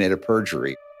you'll admit a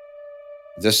perjury.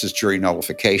 This is jury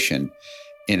nullification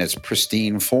in its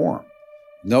pristine form.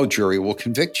 No jury will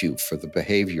convict you for the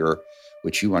behavior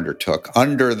which you undertook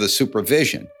under the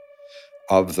supervision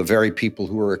of the very people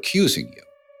who are accusing you.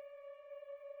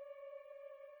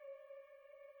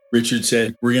 Richard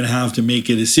said, we're going to have to make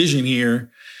a decision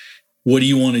here. What do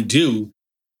you want to do?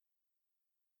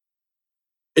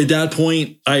 At that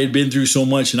point, I had been through so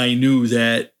much, and I knew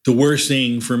that the worst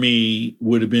thing for me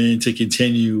would have been to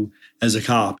continue as a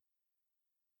cop.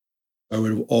 I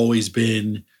would have always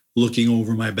been looking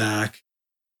over my back.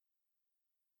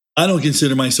 I don't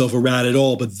consider myself a rat at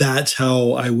all, but that's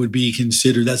how I would be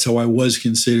considered. That's how I was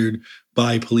considered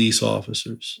by police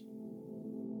officers.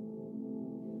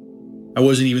 I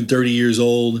wasn't even 30 years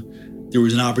old. There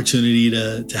was an opportunity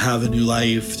to have a new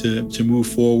life, to move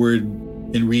forward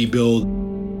and rebuild.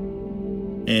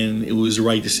 And it was the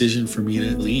right decision for me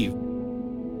to leave.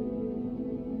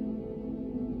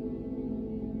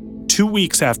 2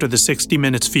 weeks after the 60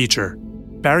 Minutes feature,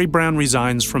 Barry Brown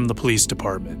resigns from the police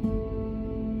department.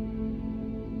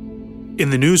 In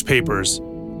the newspapers,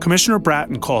 Commissioner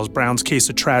Bratton calls Brown's case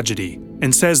a tragedy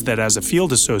and says that as a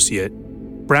field associate,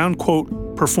 Brown,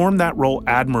 quote, performed that role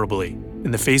admirably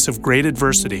in the face of great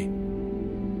adversity.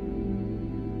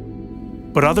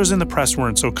 But others in the press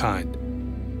weren't so kind.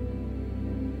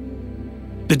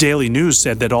 The Daily News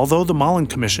said that although the Mullen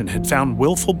Commission had found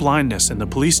willful blindness in the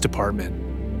police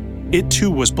department, it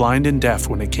too was blind and deaf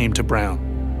when it came to Brown.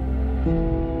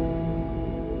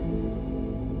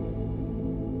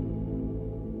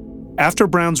 After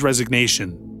Brown's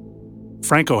resignation,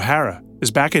 Frank O'Hara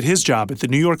is back at his job at the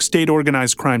New York State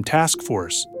Organized Crime Task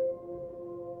Force.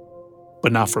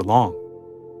 But not for long.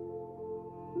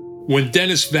 When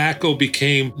Dennis Vacco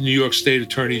became New York State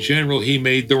Attorney General, he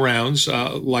made the rounds,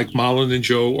 like Mullen and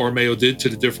Joe Armeo did, to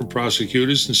the different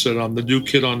prosecutors and said, I'm the new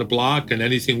kid on the block, and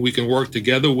anything we can work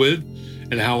together with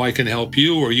and how I can help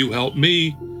you or you help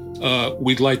me,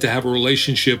 we'd like to have a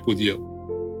relationship with you.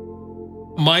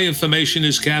 My information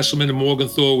is Castleman and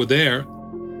Morgenthau were there,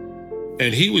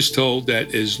 and he was told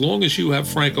that as long as you have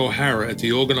Frank O'Hara at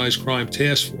the Organized Crime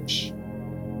Task Force,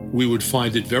 we would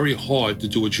find it very hard to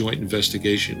do a joint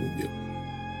investigation with you.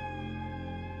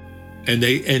 And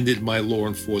they ended my law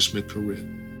enforcement career.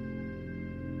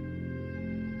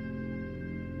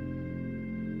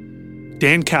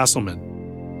 Dan Castleman.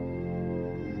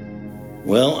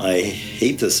 Well, I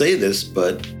hate to say this,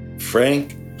 but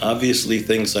Frank obviously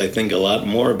thinks I think a lot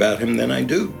more about him than I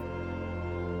do.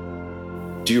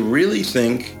 Do you really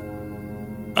think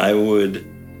I would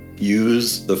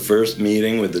use the first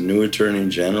meeting with the new Attorney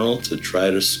General to try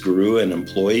to screw an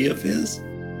employee of his?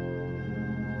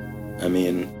 I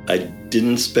mean, I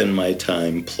didn't spend my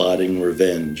time plotting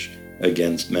revenge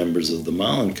against members of the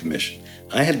Mullen Commission.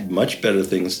 I had much better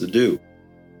things to do.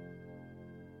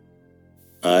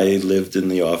 I lived in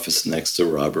the office next to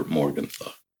Robert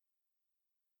Morgenthau.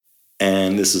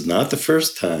 And this is not the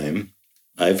first time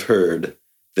I've heard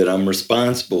that I'm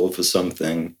responsible for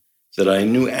something that I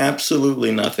knew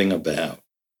absolutely nothing about.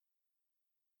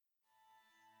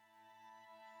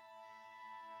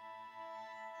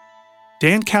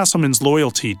 Dan Castleman's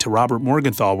loyalty to Robert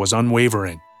Morgenthau was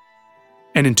unwavering.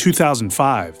 And in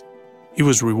 2005, he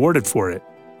was rewarded for it.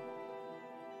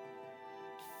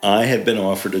 I had been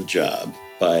offered a job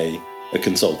by a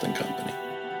consulting company,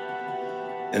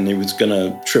 and he was going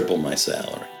to triple my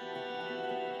salary.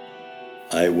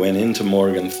 I went into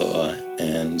Morgenthau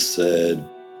and said,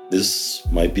 this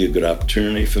might be a good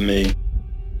opportunity for me,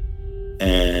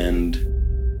 and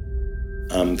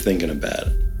I'm thinking about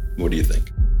it. What do you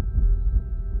think?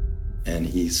 And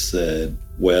he said,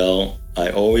 well,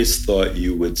 I always thought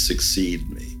you would succeed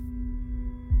me,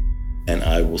 and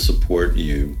I will support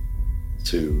you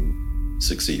to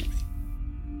succeed me.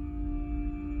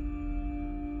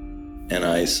 And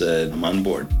I said, I'm on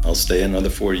board. I'll stay another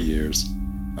 4 years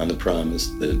on the promise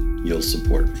that you'll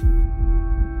support me.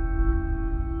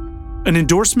 An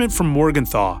endorsement from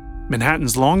Morgenthau,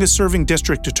 Manhattan's longest-serving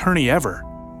district attorney ever,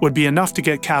 would be enough to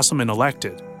get Castleman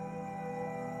elected.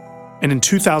 And in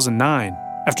 2009,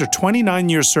 after 29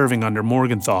 years serving under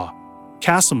Morgenthau,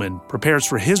 Castleman prepares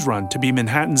for his run to be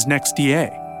Manhattan's next DA.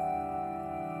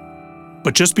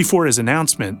 But just before his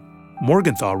announcement,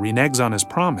 Morgenthau reneges on his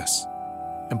promise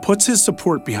and puts his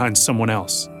support behind someone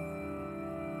else.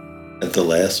 At the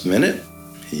last minute,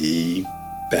 he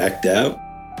backed out,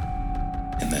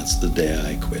 and that's the day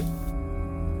I quit.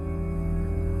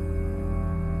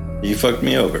 He fucked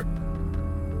me over.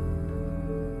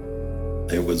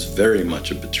 It was very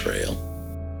much a betrayal.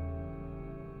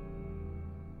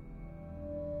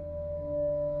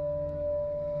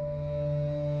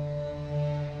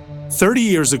 "30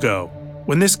 years ago,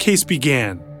 when this case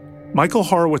began, Michael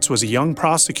Horowitz was a young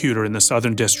prosecutor in the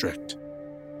Southern District.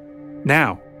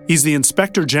 Now, he's the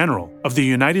Inspector General of the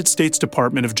United States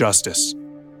Department of Justice.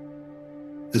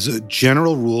 As a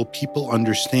general rule, people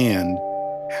understand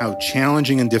how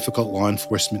challenging and difficult law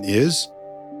enforcement is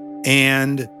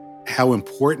and how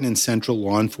important and central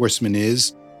law enforcement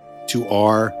is to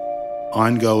our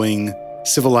ongoing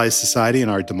civilized society and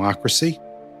our democracy.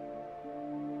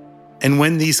 And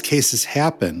when these cases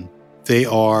happen, they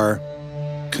are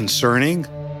concerning,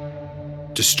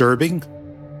 disturbing,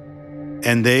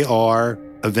 and they are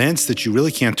events that you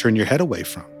really can't turn your head away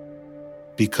from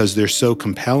because they're so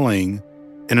compelling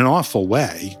in an awful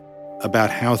way about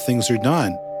how things are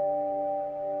done.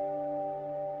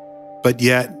 But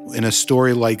yet, in a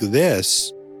story like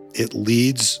this, it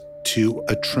leads to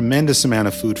a tremendous amount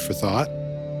of food for thought,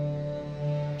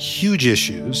 huge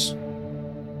issues,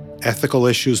 ethical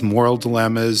issues, moral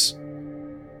dilemmas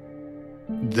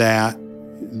that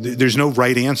there's no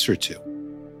right answer to.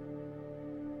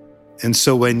 And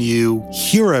so when you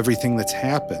hear everything that's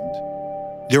happened,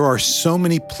 there are so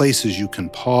many places you can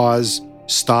pause,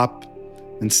 stop,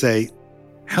 and say,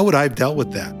 how would I have dealt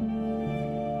with that?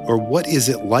 Or what is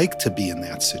it like to be in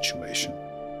that situation?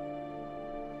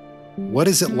 What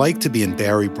is it like to be in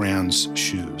Barry Brown's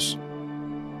shoes?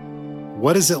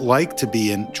 What is it like to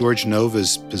be in George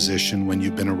Nova's position when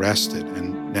you've been arrested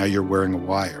and now you're wearing a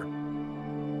wire?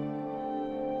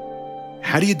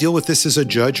 How do you deal with this as a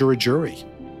judge or a jury?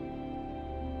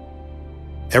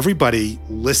 everybody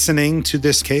listening to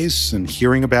this case and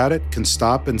hearing about it can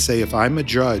stop and say, if I'm a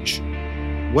judge,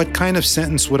 what kind of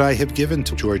sentence would I have given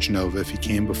to George Nova if he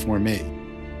came before me?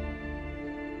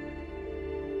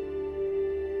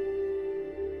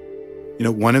 You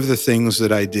know, one of the things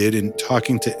that I did in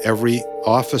talking to every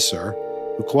officer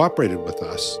who cooperated with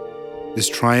us is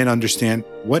try and understand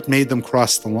what made them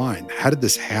cross the line. How did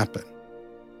this happen?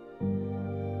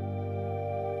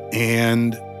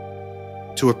 And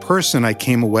to a person, I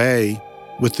came away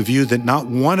with the view that not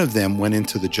one of them went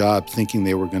into the job thinking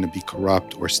they were going to be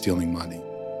corrupt or stealing money.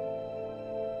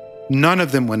 None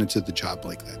of them went into the job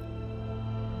like that.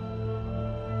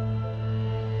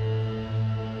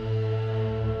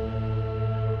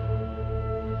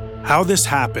 How this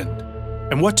happened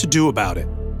and what to do about it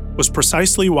was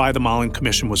precisely why the Mollen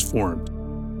Commission was formed.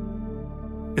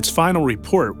 Its final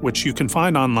report, which you can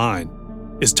find online,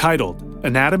 is titled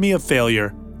Anatomy of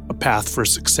Failure, A Path for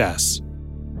Success.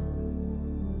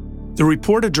 The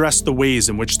report addressed the ways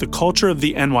in which the culture of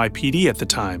the NYPD at the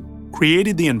time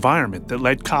created the environment that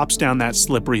led cops down that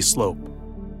slippery slope.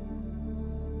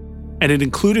 And it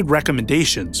included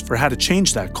recommendations for how to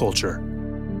change that culture.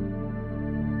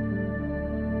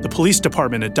 The police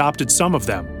department adopted some of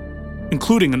them,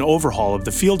 including an overhaul of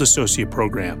the Field Associate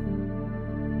program.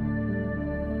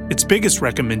 Its biggest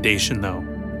recommendation, though,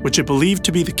 which it believed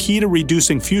to be the key to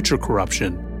reducing future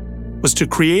corruption, was to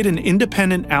create an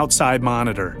independent outside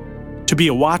monitor to be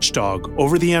a watchdog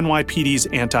over the NYPD's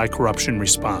anti-corruption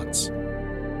response.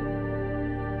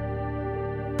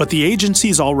 But the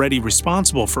agencies already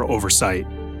responsible for oversight,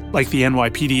 like the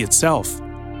NYPD itself,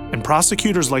 and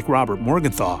prosecutors like Robert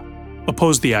Morgenthau,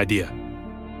 opposed the idea.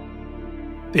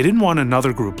 They didn't want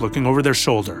another group looking over their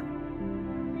shoulder.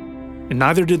 And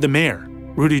neither did the mayor,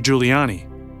 Rudy Giuliani,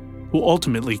 who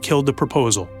ultimately killed the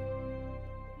proposal.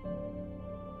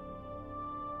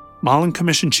 Mollen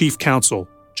Commission Chief Counsel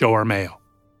Joe Armao.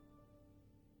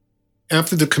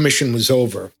 After the commission was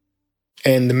over,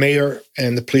 and the mayor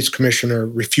and the police commissioner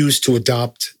refused to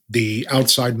adopt the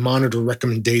outside monitor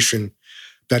recommendation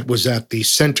that was at the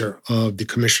center of the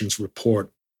commission's report,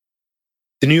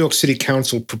 the New York City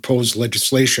Council proposed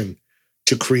legislation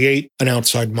to create an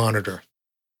outside monitor,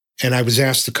 and I was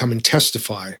asked to come and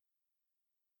testify.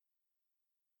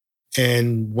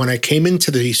 And when I came into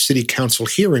the City Council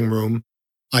hearing room,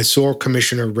 I saw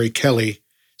Commissioner Ray Kelly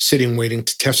sitting waiting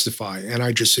to testify, and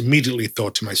I just immediately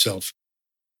thought to myself,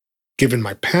 given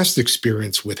my past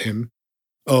experience with him,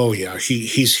 oh yeah,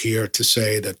 he's here to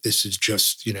say that this is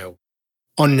just,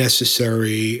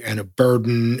 unnecessary and a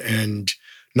burden and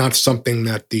not something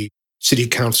that the city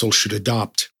council should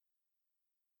adopt.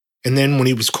 And then when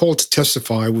he was called to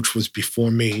testify, which was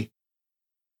before me,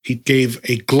 he gave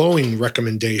a glowing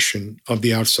recommendation of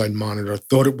the outside monitor,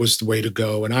 thought it was the way to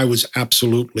go, and I was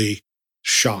absolutely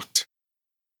shocked.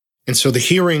 And so the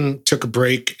hearing took a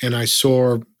break, and I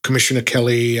saw Commissioner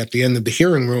Kelly at the end of the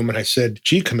hearing room, and I said,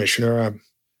 gee, Commissioner, I'm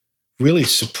really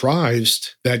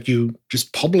surprised that you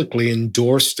just publicly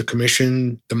endorsed the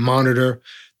commission, the monitor,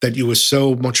 that you were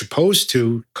so much opposed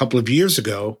to a couple of years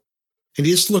ago. And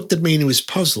he just looked at me and he was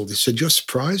puzzled. He said, you're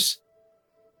surprised?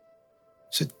 I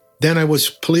said, then I was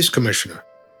police commissioner.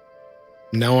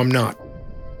 Now I'm not.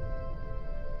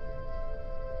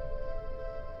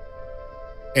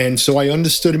 And so I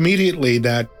understood immediately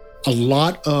that a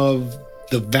lot of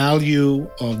the value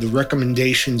of the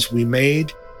recommendations we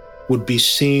made would be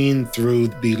seen through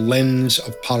the lens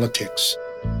of politics,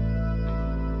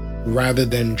 rather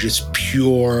than just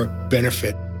pure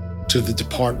benefit to the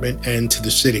department and to the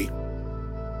city.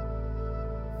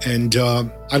 And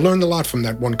I learned a lot from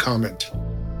that one comment.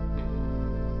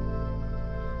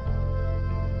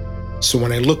 So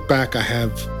when I look back, I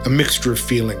have a mixture of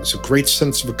feelings, a great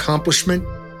sense of accomplishment,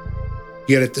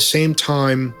 yet at the same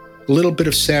time, a little bit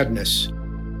of sadness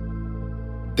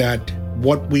that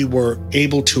what we were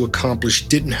able to accomplish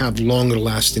didn't have longer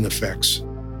lasting effects.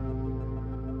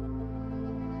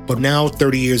 But now,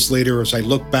 30 years later, as I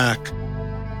look back,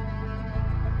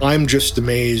 I'm just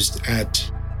amazed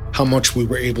at how much we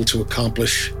were able to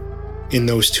accomplish in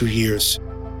those 2 years.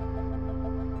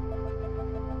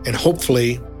 And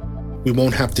hopefully, we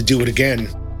won't have to do it again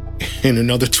in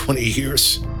another 20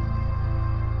 years.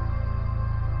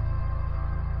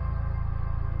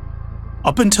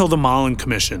 Up until the Mollen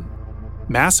Commission,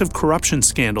 massive corruption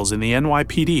scandals in the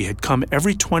NYPD had come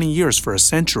every 20 years for a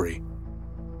century.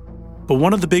 But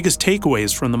one of the biggest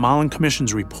takeaways from the Mollen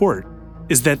Commission's report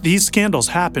is that these scandals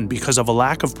happened because of a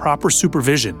lack of proper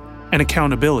supervision and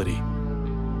accountability.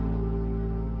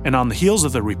 And on the heels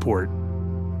of the report,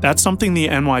 that's something the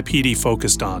NYPD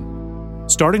focused on,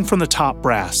 starting from the top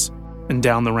brass and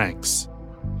down the ranks.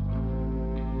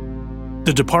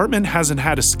 The department hasn't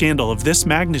had a scandal of this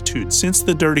magnitude since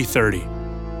the Dirty 30.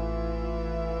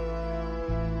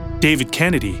 David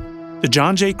Kennedy, the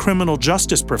John Jay criminal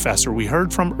justice professor we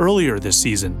heard from earlier this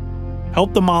season,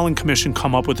 helped the Mullen Commission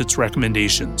come up with its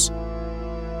recommendations.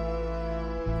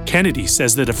 Kennedy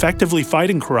says that effectively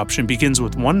fighting corruption begins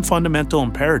with one fundamental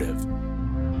imperative: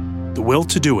 the will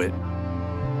to do it.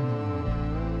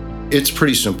 It's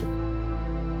pretty simple.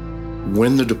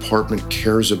 When the department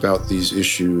cares about these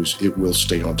issues, it will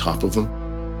stay on top of them,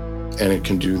 and it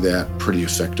can do that pretty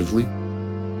effectively.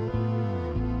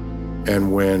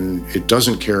 And when it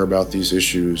doesn't care about these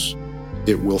issues,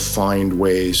 it will find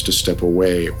ways to step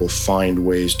away. It will find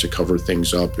ways to cover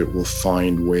things up. It will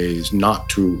find ways not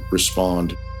to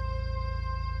respond.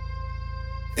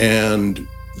 And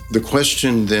the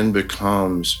question then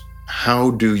becomes,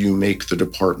 how do you make the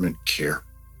department care?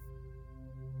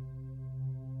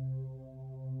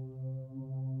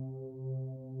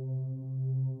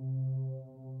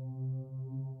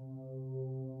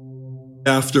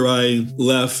 After I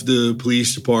left the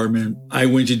police department, I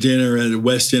went to dinner at a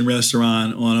West End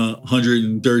restaurant on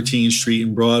 113th Street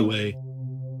in Broadway.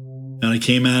 And I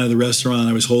came out of the restaurant,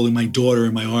 I was holding my daughter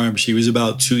in my arms. She was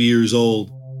about 2 years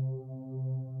old.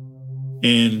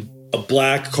 And a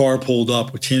black car pulled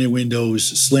up with tinted windows,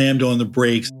 slammed on the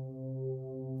brakes.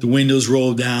 The windows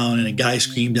rolled down and a guy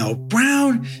screamed out,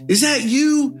 "Brown, is that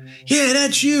you? Yeah,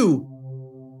 that's you."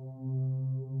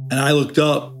 And I looked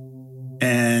up,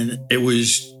 and it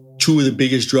was two of the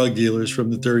biggest drug dealers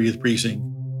from the 30th precinct.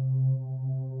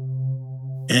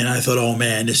 And I thought, oh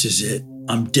man, this is it.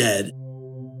 I'm dead.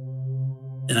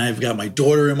 And I've got my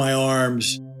daughter in my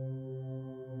arms.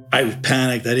 I was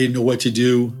panicked. I didn't know what to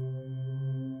do.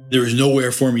 There was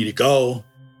nowhere for me to go.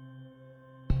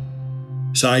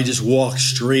 So I just walked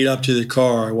straight up to the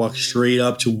car. I walked straight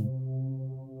up to him.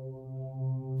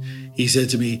 He said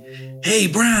to me, "Hey,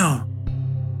 Brown,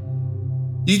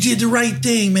 you did the right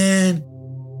thing, man."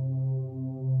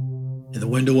 And the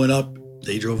window went up.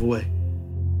 They drove away.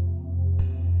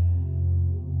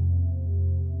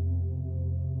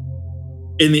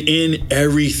 In the end,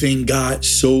 everything got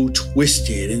so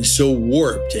twisted and so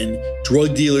warped, and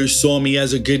drug dealers saw me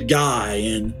as a good guy,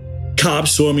 and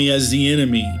cops saw me as the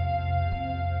enemy.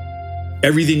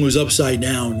 Everything was upside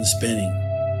down and spinning.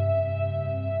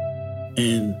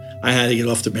 And I had to get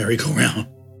off the merry-go-round.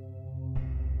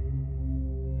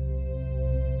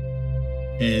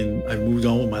 And I've moved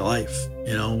on with my life,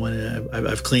 you know, and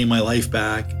I've claimed my life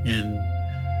back, and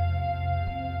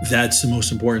that's the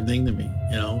most important thing to me,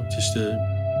 you know, just to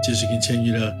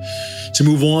continue to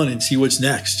move on and see what's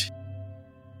next.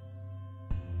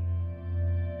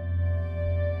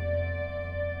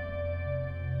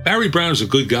 Barry Brown's a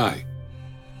good guy,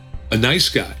 a nice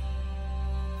guy,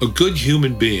 a good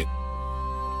human being.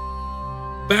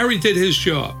 Barry did his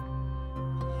job.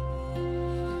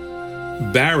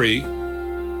 Barry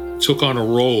took on a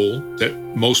role that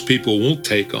most people won't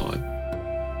take on.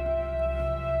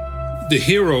 The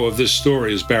hero of this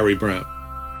story is Barry Brown.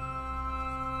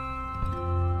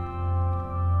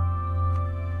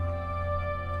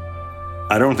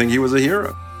 I don't think he was a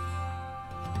hero.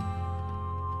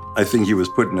 I think he was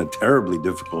put in a terribly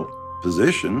difficult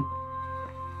position,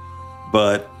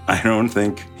 but I don't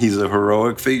think he's a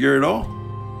heroic figure at all.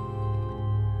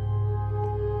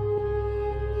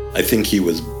 I think he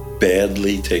was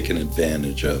badly taken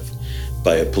advantage of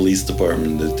by a police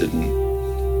department that didn't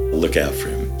look out for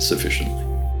him sufficiently.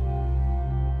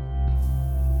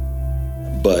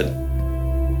 But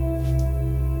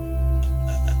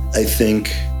I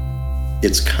think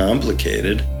it's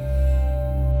complicated.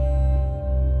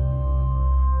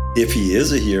 If he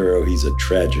is a hero, he's a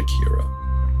tragic hero.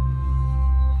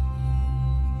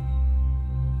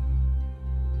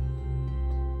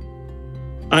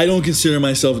 I don't consider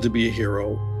myself to be a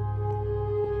hero.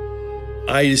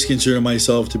 I just consider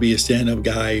myself to be a stand-up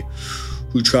guy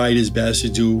who tried his best to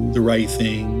do the right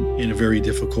thing in a very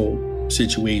difficult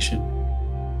situation.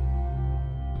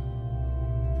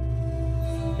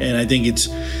 And I think it's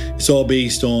all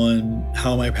based on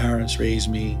how my parents raised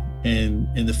me and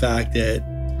the fact that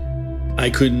I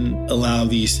couldn't allow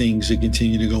these things to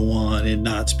continue to go on and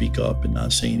not speak up and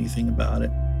not say anything about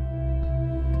it.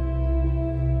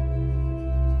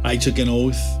 I took an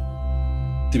oath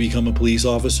to become a police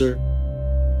officer,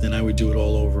 then I would do it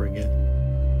all over again.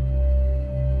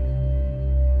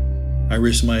 I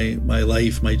risked my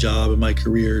life, my job, and my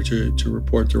career to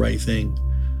report the right thing.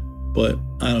 But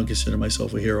I don't consider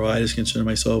myself a hero. I just consider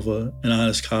myself an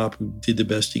honest cop who did the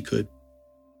best he could.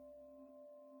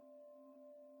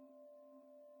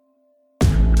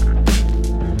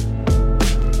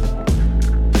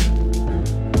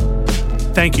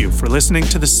 Thank you for listening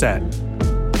to The Set.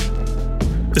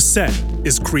 The Set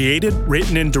is created,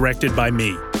 written, and directed by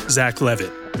me, Zach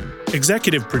Levitt.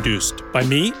 Executive produced by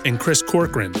me and Chris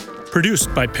Corcoran.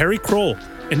 Produced by Perry Kroll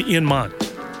and Ian Mont.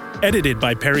 Edited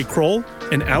by Perry Kroll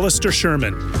and Alistair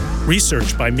Sherman.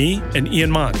 Research by me and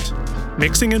Ian Mont.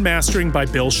 Mixing and mastering by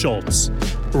Bill Schultz.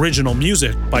 Original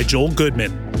music by Joel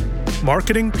Goodman.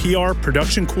 Marketing, PR,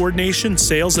 production coordination,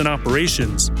 sales, and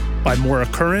operations by Maura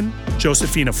Curran,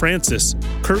 Josephina Francis,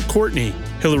 Kurt Courtney,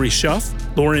 Hilary Schuff,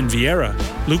 Lauren Vieira,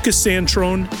 Lucas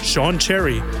Santrone, Sean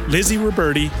Cherry, Lizzie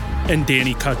Roberti, and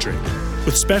Danny Kutrick.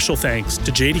 With special thanks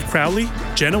to J.D. Crowley,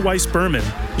 Jenna Weiss-Berman,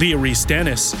 Leah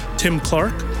Reese-Dennis, Tim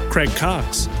Clark, Craig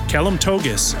Cox, Callum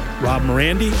Togus, Rob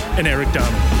Morandi, and Eric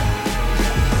Donnelly.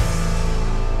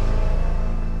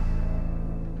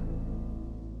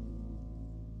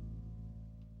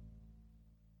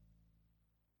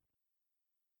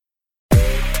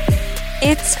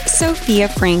 It's Sophia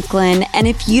Franklin, and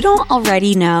if you don't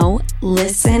already know,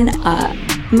 listen up.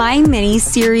 My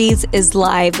mini-series is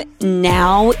live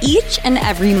now each and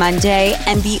every Monday,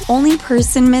 and the only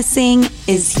person missing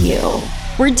is you.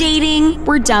 We're dating,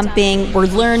 we're dumping, we're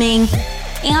learning,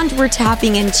 and we're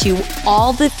tapping into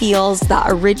all the feels that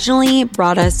originally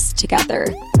brought us together.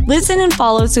 Listen and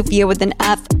follow Sophia with an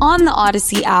F on the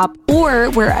Odyssey app or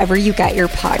wherever you get your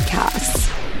podcasts.